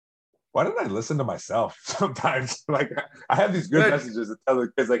 why didn't I listen to myself? Sometimes like I have these good messages that tell the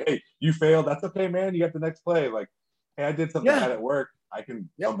kids like, hey, you failed. That's okay, man. You got the next play. Like, hey, I did something bad at work. I can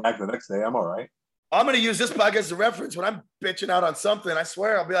come back the next day. I'm all right. I'm going to use this podcast as a reference. When I'm bitching out on something, I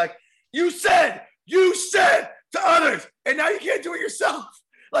swear I'll be like, you said to others, and now you can't do it yourself.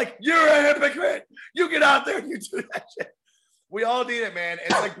 Like, you're a hypocrite. You get out there and you do that shit. We all need it, man.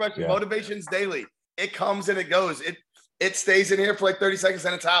 It's like motivation's daily. It comes and it goes. It stays in here for like 30 seconds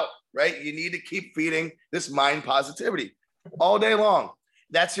and it's out, right? You need to keep feeding this mind positivity all day long.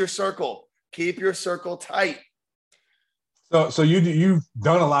 That's your circle. Keep your circle tight. So you've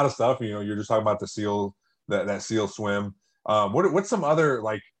done a lot of stuff. You're just talking about the SEAL, that SEAL swim. What's some other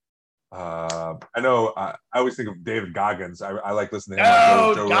like? I know I always think of David Goggins. I like listening to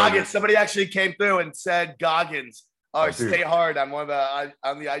him. Joe Goggins. Rogan. Somebody actually came through and said Goggins. Stay hard. I'm on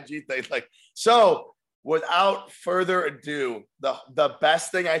the IG thing. Like, so without further ado, the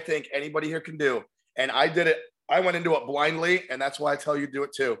best thing I think anybody here can do, and I did it. I went into it blindly, and that's why I tell you to do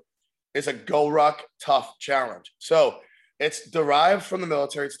it too. Is a Go Ruck Tough challenge. So it's derived from the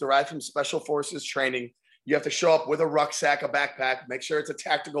military. It's derived from special forces training. You have to show up with a rucksack, a backpack, make sure it's a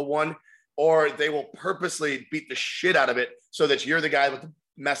tactical one, or they will purposely beat the shit out of it so that you're the guy with the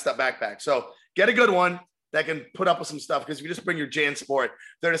messed up backpack. So get a good one that can put up with some stuff, because if you just bring your JanSport,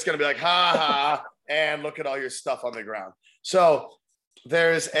 they're just going to be like, ha, ha, and look at all your stuff on the ground. So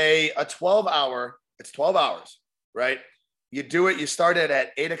there's a 12-hour, it's 12 hours, right? You do it, you start it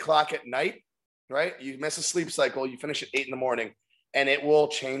at 8 o'clock at night, right? You miss a sleep cycle, you finish at 8 in the morning, and it will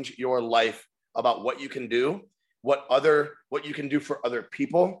change your life about what you can do, what you can do for other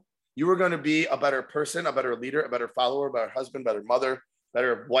people. You are going to be a better person, a better leader, a better follower, a better husband, better mother,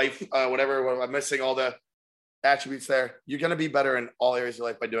 better wife, whatever. I'm missing all the attributes there. You're going to be better in all areas of your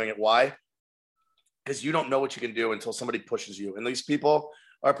life by doing it. Why? Because you don't know what you can do until somebody pushes you. And these people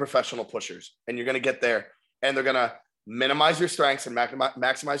are professional pushers, and you're going to get there, and they're going to minimize your strengths and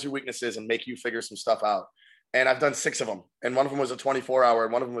maximize your weaknesses and make you figure some stuff out. And I've done 6 of them, and one of them was a 24-hour,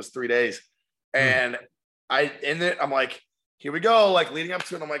 and one of them was 3 days. And I'm like, here we go, like leading up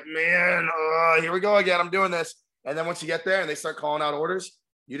to it. I'm like, man, here we go again. I'm doing this. And then once you get there and they start calling out orders,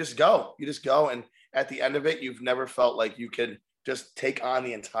 you just go. And at the end of it, you've never felt like you could just take on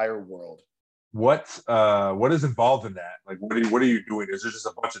the entire world. What is involved in that? Like, what are you doing? Is there just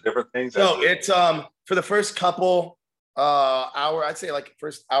a bunch of different things? So it's for the first couple hour, I'd say like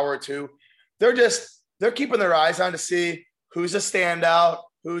first hour or two, they're keeping their eyes on to see who's a standout,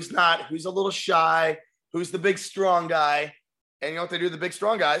 who's not, who's a little shy, who's the big strong guy. And you know what they do, the big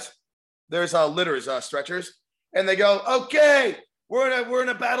strong guys? There's litters, stretchers, and they go, okay, we're in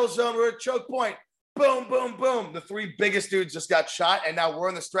a battle zone, we're at choke point. Boom, boom, boom. The 3 biggest dudes just got shot, and now we're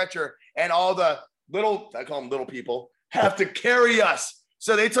in the stretcher, and all the I call them little people, have to carry us.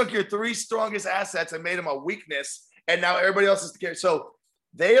 So they took your 3 strongest assets and made them a weakness, and now everybody else is to carry. So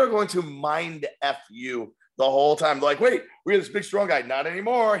they are going to mind F you the whole time. They're like, wait, we have this big strong guy. Not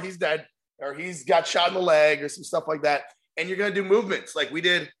anymore. He's dead, or he's got shot in the leg or some stuff like that. And you're going to do movements. Like we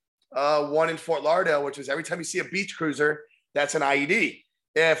did one in Fort Lauderdale, which is every time you see a beach cruiser, that's an IED.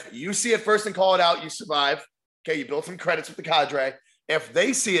 If you see it first and call it out, you survive. Okay, you build some credits with the cadre. If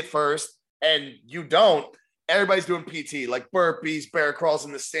they see it first and you don't, everybody's doing PT, like burpees, bear crawls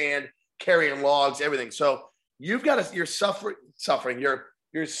in the sand, carrying logs, everything. So you've got you're suffering.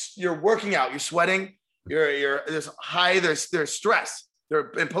 You're working out. You're sweating. There's stress.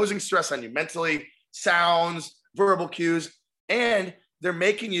 They're imposing stress on you mentally, sounds, verbal cues, and they're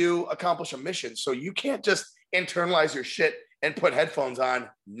making you accomplish a mission. So you can't just internalize your shit and put headphones on.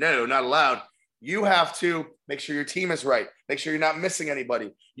 No, not allowed. You have to make sure your team is right. Make sure you're not missing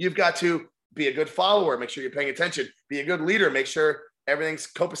anybody. You've got to be a good follower. Make sure you're paying attention. Be a good leader. Make sure everything's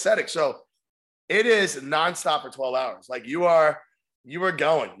copacetic. So it is nonstop for 12 hours. Like you are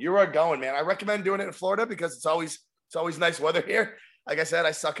going, man. I recommend doing it in Florida because it's always nice weather here. Like I said,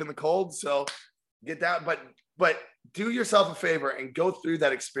 I suck in the cold, so get down. But do yourself a favor and go through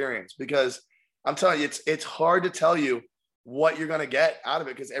that experience, because I'm telling you, it's hard to tell you what you're going to get out of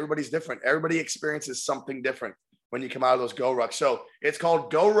it because everybody's different. Everybody experiences something different when you come out of those Go Rucks. So it's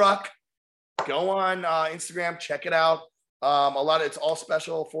called Go Ruck. Go on Instagram, check it out. It's all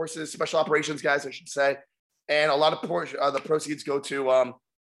special forces, special operations guys, I should say. And a lot of the proceeds go to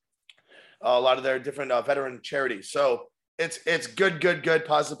a lot of their different veteran charities. So it's good,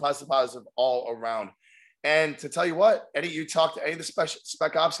 positive all around. And to tell you what, Eddie, you talk to any of the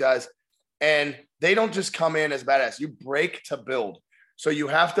spec ops guys, and they don't just come in as badass. You break to build. So you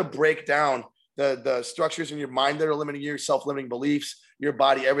have to break down the structures in your mind that are limiting you, self-limiting beliefs, your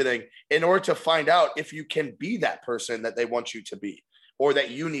body, everything, in order to find out if you can be that person that they want you to be or that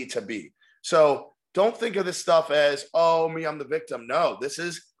you need to be. So don't think of this stuff as, oh, me, I'm the victim. No, this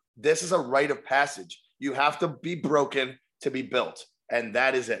is a rite of passage. You have to be broken to be built. And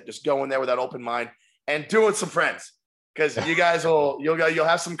that is it. Just go in there with that open mind and do it with some friends, because you guys you'll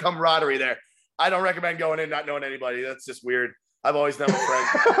have some camaraderie there. I don't recommend going in not knowing anybody. That's just weird. I've always done with friends.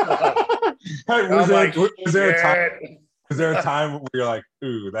 Was there a time where you're like,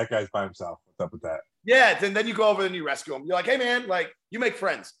 ooh, that guy's by himself? What's up with that? Yeah. Then you go over and you rescue them. You're like, hey man, like you make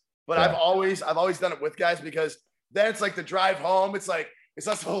friends. But yeah. I've always done it with guys, because then it's like the drive home. It's not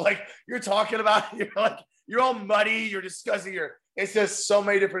so like you're talking about, you're all muddy. You're discussing it's just so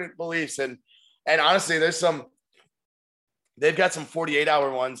many different beliefs. And honestly, they've got some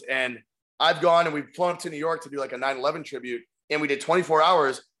 48-hour ones, and I've gone and we've flown to New York to do like a 9/11 tribute, and we did 24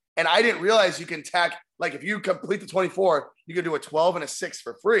 hours. And I didn't realize you can tack, like if you complete the 24, you can do a 12 and a 6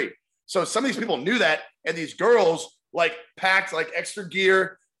 for free. So some of these people knew that. And these girls like packed like extra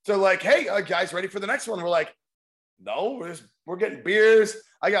gear. So like, hey, guys, ready for the next one? We're like, no, we're getting beers.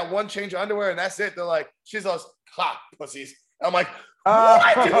 I got one change of underwear and that's it. They're like, she's those hot pussies. And I'm like,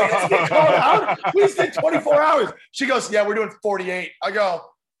 what? Did we just get called out? We just did 24 hours. She goes, yeah, we're doing 48. I go,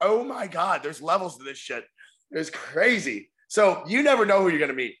 oh my God, there's levels to this shit. It's crazy. So you never know who you're going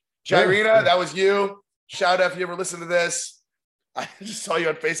to meet. Jairina, that was you. Shout out if you ever listen to this. I just saw you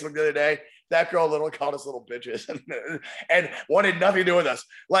on Facebook the other day. That girl literally called us little bitches and wanted nothing to do with us.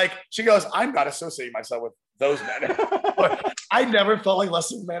 Like, she goes, I'm not associating myself with those men. But I never felt like less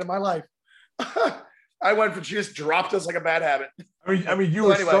than a man in my life. I went from, she just dropped us like a bad habit. I mean, you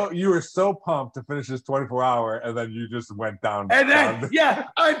were so pumped to finish this 24-hour, and then you just went down. And then, yeah,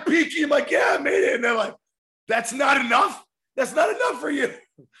 I'm peaking. I'm like, yeah, I made it. And they're like, that's not enough. That's not enough for you.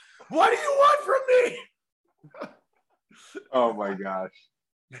 What do you want from me? Oh my gosh.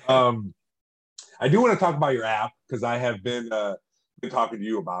 I do want to talk about your app, because I have been talking to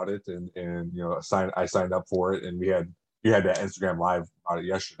you about it, and I signed up for it, and you had that Instagram live about it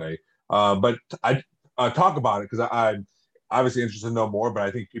yesterday. But I talk about it because I'm obviously interested to know more, but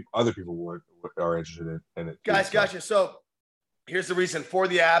I think other people are interested in it. Guys, gotcha. So here's the reason for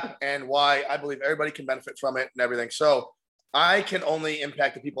the app and why I believe everybody can benefit from it and everything. So I can only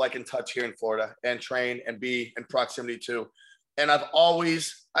impact the people I can touch here in Florida and train and be in proximity to. And I've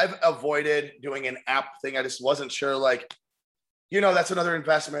avoided doing an app thing. I just wasn't sure, like, that's another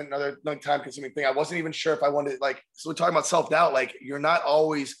investment, another time consuming thing. I wasn't even sure if I wanted, so we're talking about self-doubt. Like, you're not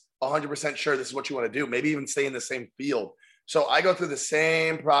always 100% sure this is what you want to do. Maybe even stay in the same field. So I go through the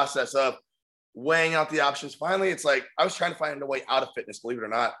same process of weighing out the options. Finally, it's like, I was trying to find a way out of fitness, believe it or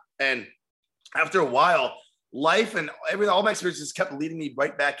not. And after a while, life and all my experiences kept leading me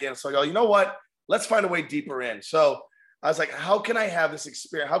right back in. So I go, you know what? Let's find a way deeper in. So I was like, how can I have this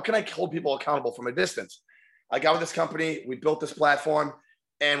experience? How can I hold people accountable from a distance? I got with this company. We built this platform.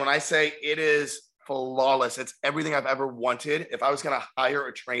 And when I say it is flawless, it's everything I've ever wanted. If I was going to hire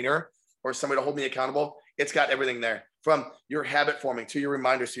a trainer or somebody to hold me accountable, it's got everything there, from your habit forming to your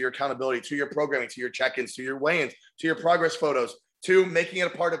reminders, to your accountability, to your programming, to your check-ins, to your weigh-ins, to your progress photos, to making it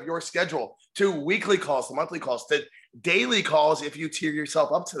a part of your schedule, to weekly calls, to monthly calls, to daily calls. If you tier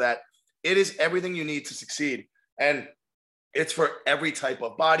yourself up to that, it is everything you need to succeed. And it's for every type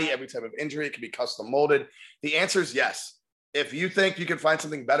of body, every type of injury. It can be custom molded. The answer is yes. If you think you can find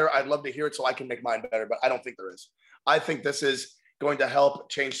something better, I'd love to hear it so I can make mine better, but I don't think there is. I think this is going to help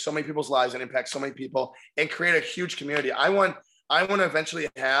change so many people's lives and impact so many people and create a huge community. I want to eventually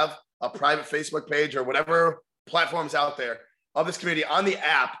have a private Facebook page or whatever platforms out there of this community on the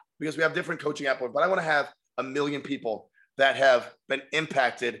app, because we have different coaching apps, but I want to have 1 million people that have been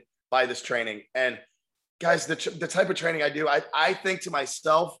impacted by this training. And guys, the type of training I do, I think to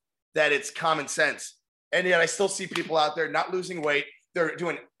myself that it's common sense. And yet I still see people out there not losing weight. They're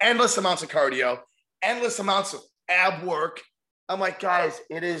doing endless amounts of cardio, endless amounts of ab work. I'm like, guys,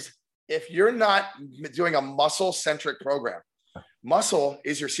 if you're not doing a muscle-centric program, muscle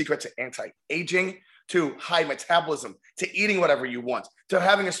is your secret to anti-aging, to high metabolism, to eating whatever you want, to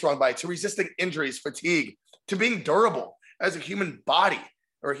having a strong body, to resisting injuries, fatigue, to being durable as a human body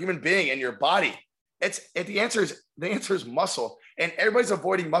or a human being in your body. The answer is muscle, and everybody's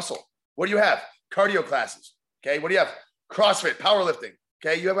avoiding muscle. What do you have? Cardio classes. Okay. What do you have? CrossFit, powerlifting.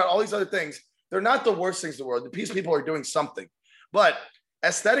 Okay. You have all these other things. They're not the worst things in the world. The people are doing something, but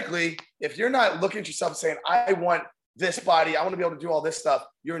aesthetically, if you're not looking at yourself and saying, I want this body. I want to be able to do all this stuff.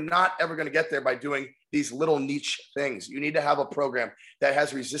 You're not ever going to get there by doing these little niche things. You need to have a program that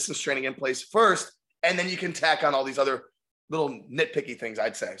has resistance training in place first, and then you can tack on all these other little nitpicky things,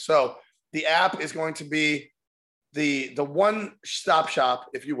 I'd say. So the app is going to be the one-stop shop,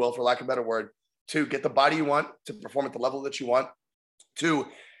 if you will, for lack of a better word, to get the body you want, to perform at the level that you want, to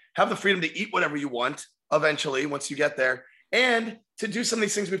have the freedom to eat whatever you want eventually once you get there, and to do some of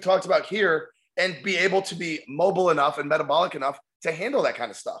these things we've talked about here and be able to be mobile enough and metabolic enough to handle that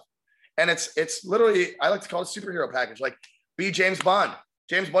kind of stuff. And it's literally, I like to call it a superhero package. Like, be James Bond.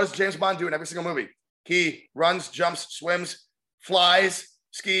 What does James Bond do in every single movie? He runs, jumps, swims, flies,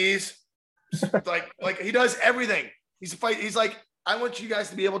 skis, like he does everything. He's like, I want you guys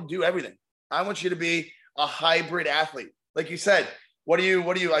to be able to do everything. I want you to be a hybrid athlete. Like you said, what do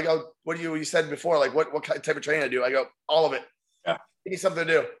you, I go, what do you said before, like what type of training I do? I go, all of it. Yeah. Give me something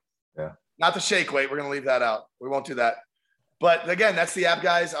to do. Yeah. Not the shake weight. We're going to leave that out. We won't do that. But again, that's the app,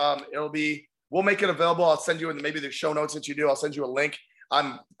 guys. We'll make it available. I'll send you in maybe the show notes that you do. I'll send you a link.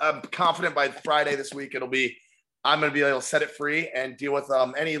 I'm confident by Friday this week, I'm going to be able to set it free and deal with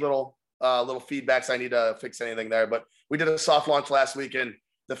any little feedbacks I need to fix anything there. But we did a soft launch last week, and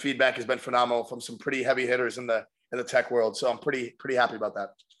the feedback has been phenomenal from some pretty heavy hitters in the tech world. So I'm pretty happy about that.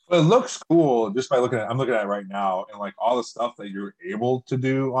 Well, it looks cool just by I'm looking at it right now, and like all the stuff that you're able to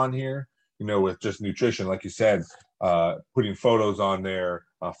do on here, with just nutrition, like you said, putting photos on there,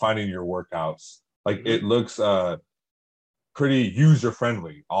 finding your workouts. Like, it looks pretty user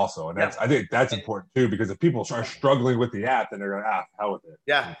friendly also. And I think that's important too, because if people are struggling with the app, then they're going to hell with it.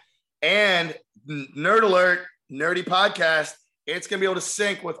 Yeah. And nerd alert, nerdy podcast, it's going to be able to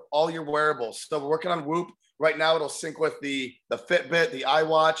sync with all your wearables. So we're working on Whoop right now. It'll sync with the Fitbit, the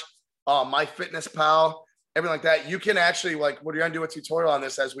iWatch, MyFitnessPal, everything like that. You can actually, like, we're going to do a tutorial on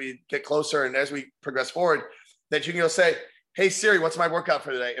this as we get closer and as we progress forward, that you can go say, hey, Siri, what's my workout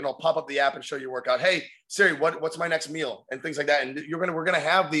for today? And it'll pop up the app and show you your workout. Hey, Siri, what's my next meal? And things like that. And we're going to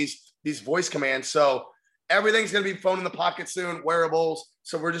have these voice commands. So everything's going to be phone in the pocket soon, wearables.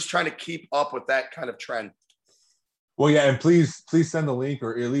 So we're just trying to keep up with that kind of trend. Well, yeah. And please send the link,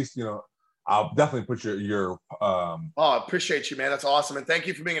 or at least, I'll definitely put your I appreciate you, man. That's awesome. And thank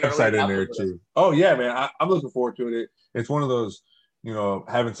you for being an website in there too. Oh yeah, man. I'm looking forward to it. It's one of those,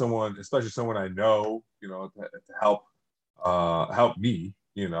 having someone, especially someone I know, to help me,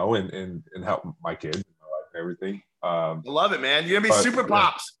 and help my kids and my wife and everything. I love it, man. You're gonna be super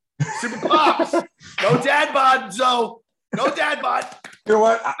pops. Super pops. No dad bod, Zoe. No dad bod. You know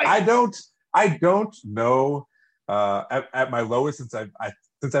what? I don't know. At my lowest,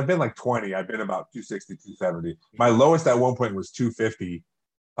 since I've been like 20, I've been about 260, 270. My lowest at one point was 250.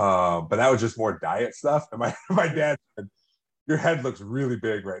 But that was just more diet stuff. And my dad said, your head looks really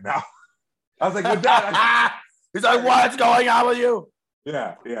big right now. I was like, well, Dad, he's like, what's going on with you?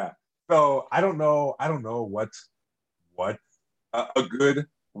 Yeah. So I don't know what a good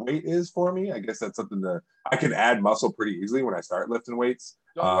weight is for me. I guess that's something that I can add muscle pretty easily when I start lifting weights.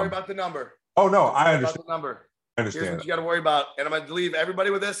 Don't worry about the number. Oh no, I understand. About the number. I understand. Here's what you got to worry about, and I'm going to leave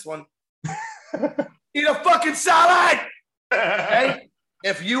everybody with this one. Eat a fucking salad. Okay?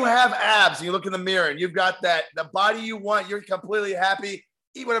 If you have abs and you look in the mirror and you've got the body you want, you're completely happy.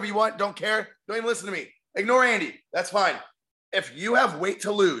 Eat whatever you want. Don't care. Don't even listen to me. Ignore Andy. That's fine. If you have weight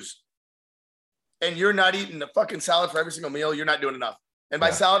to lose and you're not eating a fucking salad for every single meal, you're not doing enough. And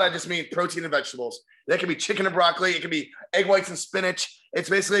by salad, I just mean protein and vegetables. That could be chicken and broccoli. It could be egg whites and spinach. It's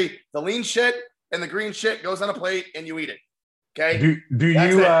basically the lean shit and the green shit goes on a plate and you eat it. Okay. Do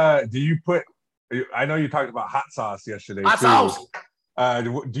you put, I know you talked about hot sauce yesterday. Hot sauce.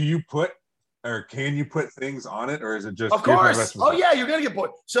 Do you put, or can you put things on it, or is it just? Of course. Oh yeah, you're gonna get bored.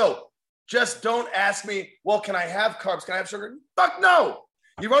 So just don't ask me, well, can I have carbs? Can I have sugar? Fuck no.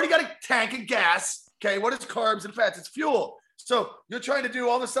 You've already got a tank of gas. Okay, what is carbs and fats? It's fuel. So you're trying to do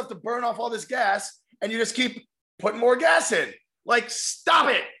all this stuff to burn off all this gas, and you just keep putting more gas in. Like, stop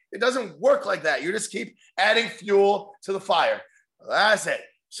it. It doesn't work like that. You just keep adding fuel to the fire. That's it.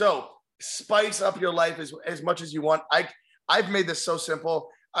 So spice up your life as much as you want. I've made this so simple.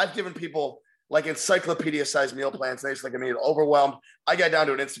 I've given people like encyclopedia-sized meal plans. They just like, I mean, overwhelmed. I got down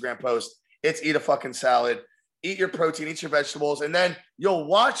to an Instagram post. It's eat a fucking salad, eat your protein, eat your vegetables, and then you'll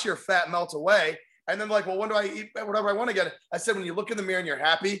watch your fat melt away. And then like, well, when do I eat whatever I want to get? I said, when you look in the mirror and you're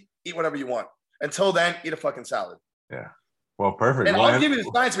happy, eat whatever you want. Until then, eat a fucking salad. Yeah. Well, perfect. And I'll give you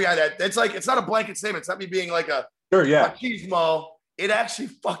the science behind that. It's like, it's not a blanket statement. It's not me being like a machismo. It actually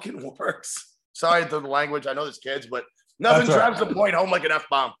fucking works. Sorry for the language. I know there's kids, but nothing drives the point home like an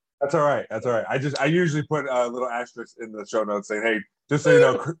F-bomb. That's all right. That's all right. I usually put a little asterisk in the show notes saying, hey, Just so you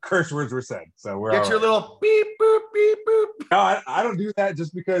know, curse words were said. So we're get your little beep boop beep boop. No, I don't do that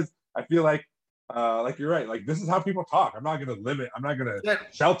just because I feel like you're right. Like this is how people talk. I'm not gonna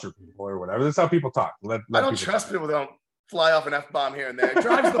shelter people or whatever. This is how people talk. I don't trust people that don't fly off an F-bomb here and there. It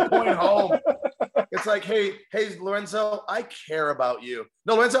drives the point home. It's like, hey, Lorenzo, I care about you.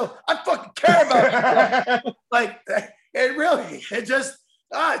 No, Lorenzo, I fucking care about you. Like,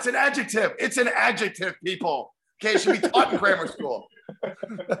 it's an adjective. It's an adjective, people. Okay, it should be taught in grammar school.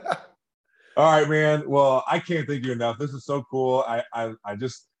 All right, man. Well, I can't thank you enough. This is so cool. I don't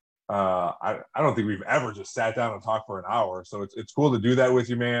think we've ever just sat down and talked for an hour. So it's cool to do that with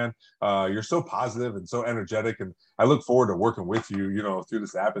you, man. You're so positive and so energetic, and I look forward to working with you, through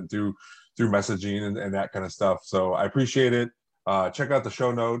this app and through messaging and that kind of stuff. So I appreciate it. Check out the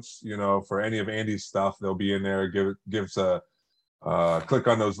show notes, for any of Andy's stuff. They'll be in there. Give us a click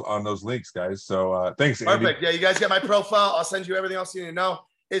on those links, guys. So thanks, Andy. Perfect. Yeah, you guys get my profile. I'll send you everything else you need to know.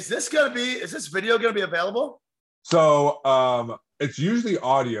 Is this video gonna be available? So it's usually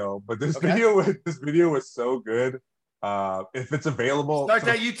audio, but this video was so good. If it's available, start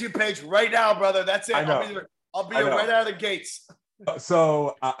that YouTube page right now, brother. That's it. I'll be right out of the gates.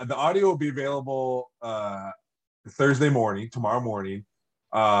 So the audio will be available Thursday morning, tomorrow morning.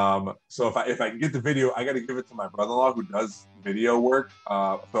 So if I can get the video, I got to give it to my brother-in-law who does video work.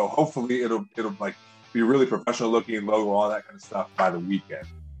 So hopefully it'll like be really professional looking, logo, all that kind of stuff by the weekend.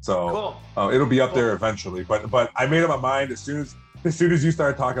 So cool. It'll be up there eventually. But I made up my mind as soon as you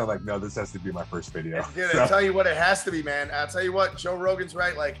started talking, I'm like, no, this has to be my first video. Dude, I'll tell you what, it has to be, man. I'll tell you what, Joe Rogan's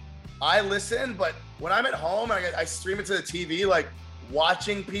right. Like, I listen, but when I'm at home, I stream it to the TV, like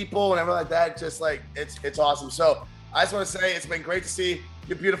watching people and everything like that. Just like it's awesome. So I just want to say it's been great to see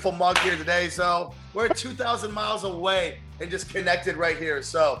your beautiful mug here today. So we're 2,000 miles away and just connected right here.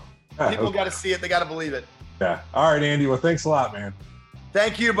 So people got to see it. They got to believe it. Yeah. All right, Andy. Well, thanks a lot, man.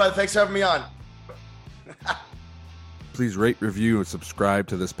 Thank you, brother. Thanks for having me on. Please rate, review, and subscribe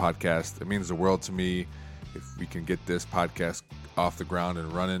to this podcast. It means the world to me if we can get this podcast off the ground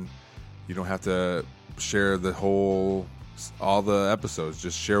and running. You don't have to share all the episodes.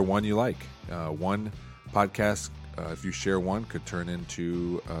 Just share one you like. One podcast, if you share one, could turn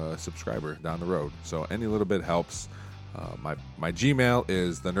into a subscriber down the road. So any little bit helps. My Gmail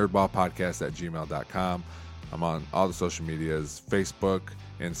is thenerdballpodcast@gmail.com. I'm on all the social medias, Facebook,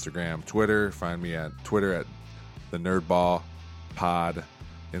 Instagram, Twitter. Find me at Twitter at The Nerdball Pod.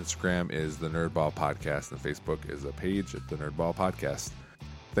 Instagram is The Nerdball Podcast, and Facebook is a page at The Nerdball Podcast.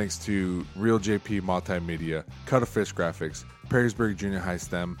 Thanks to Real JP Multimedia, Cuttafish Graphics, Perrysburg Junior High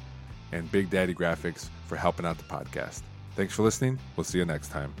STEM, and Big Daddy Graphics for helping out the podcast. Thanks for listening. We'll see you next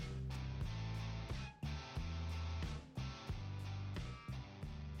time.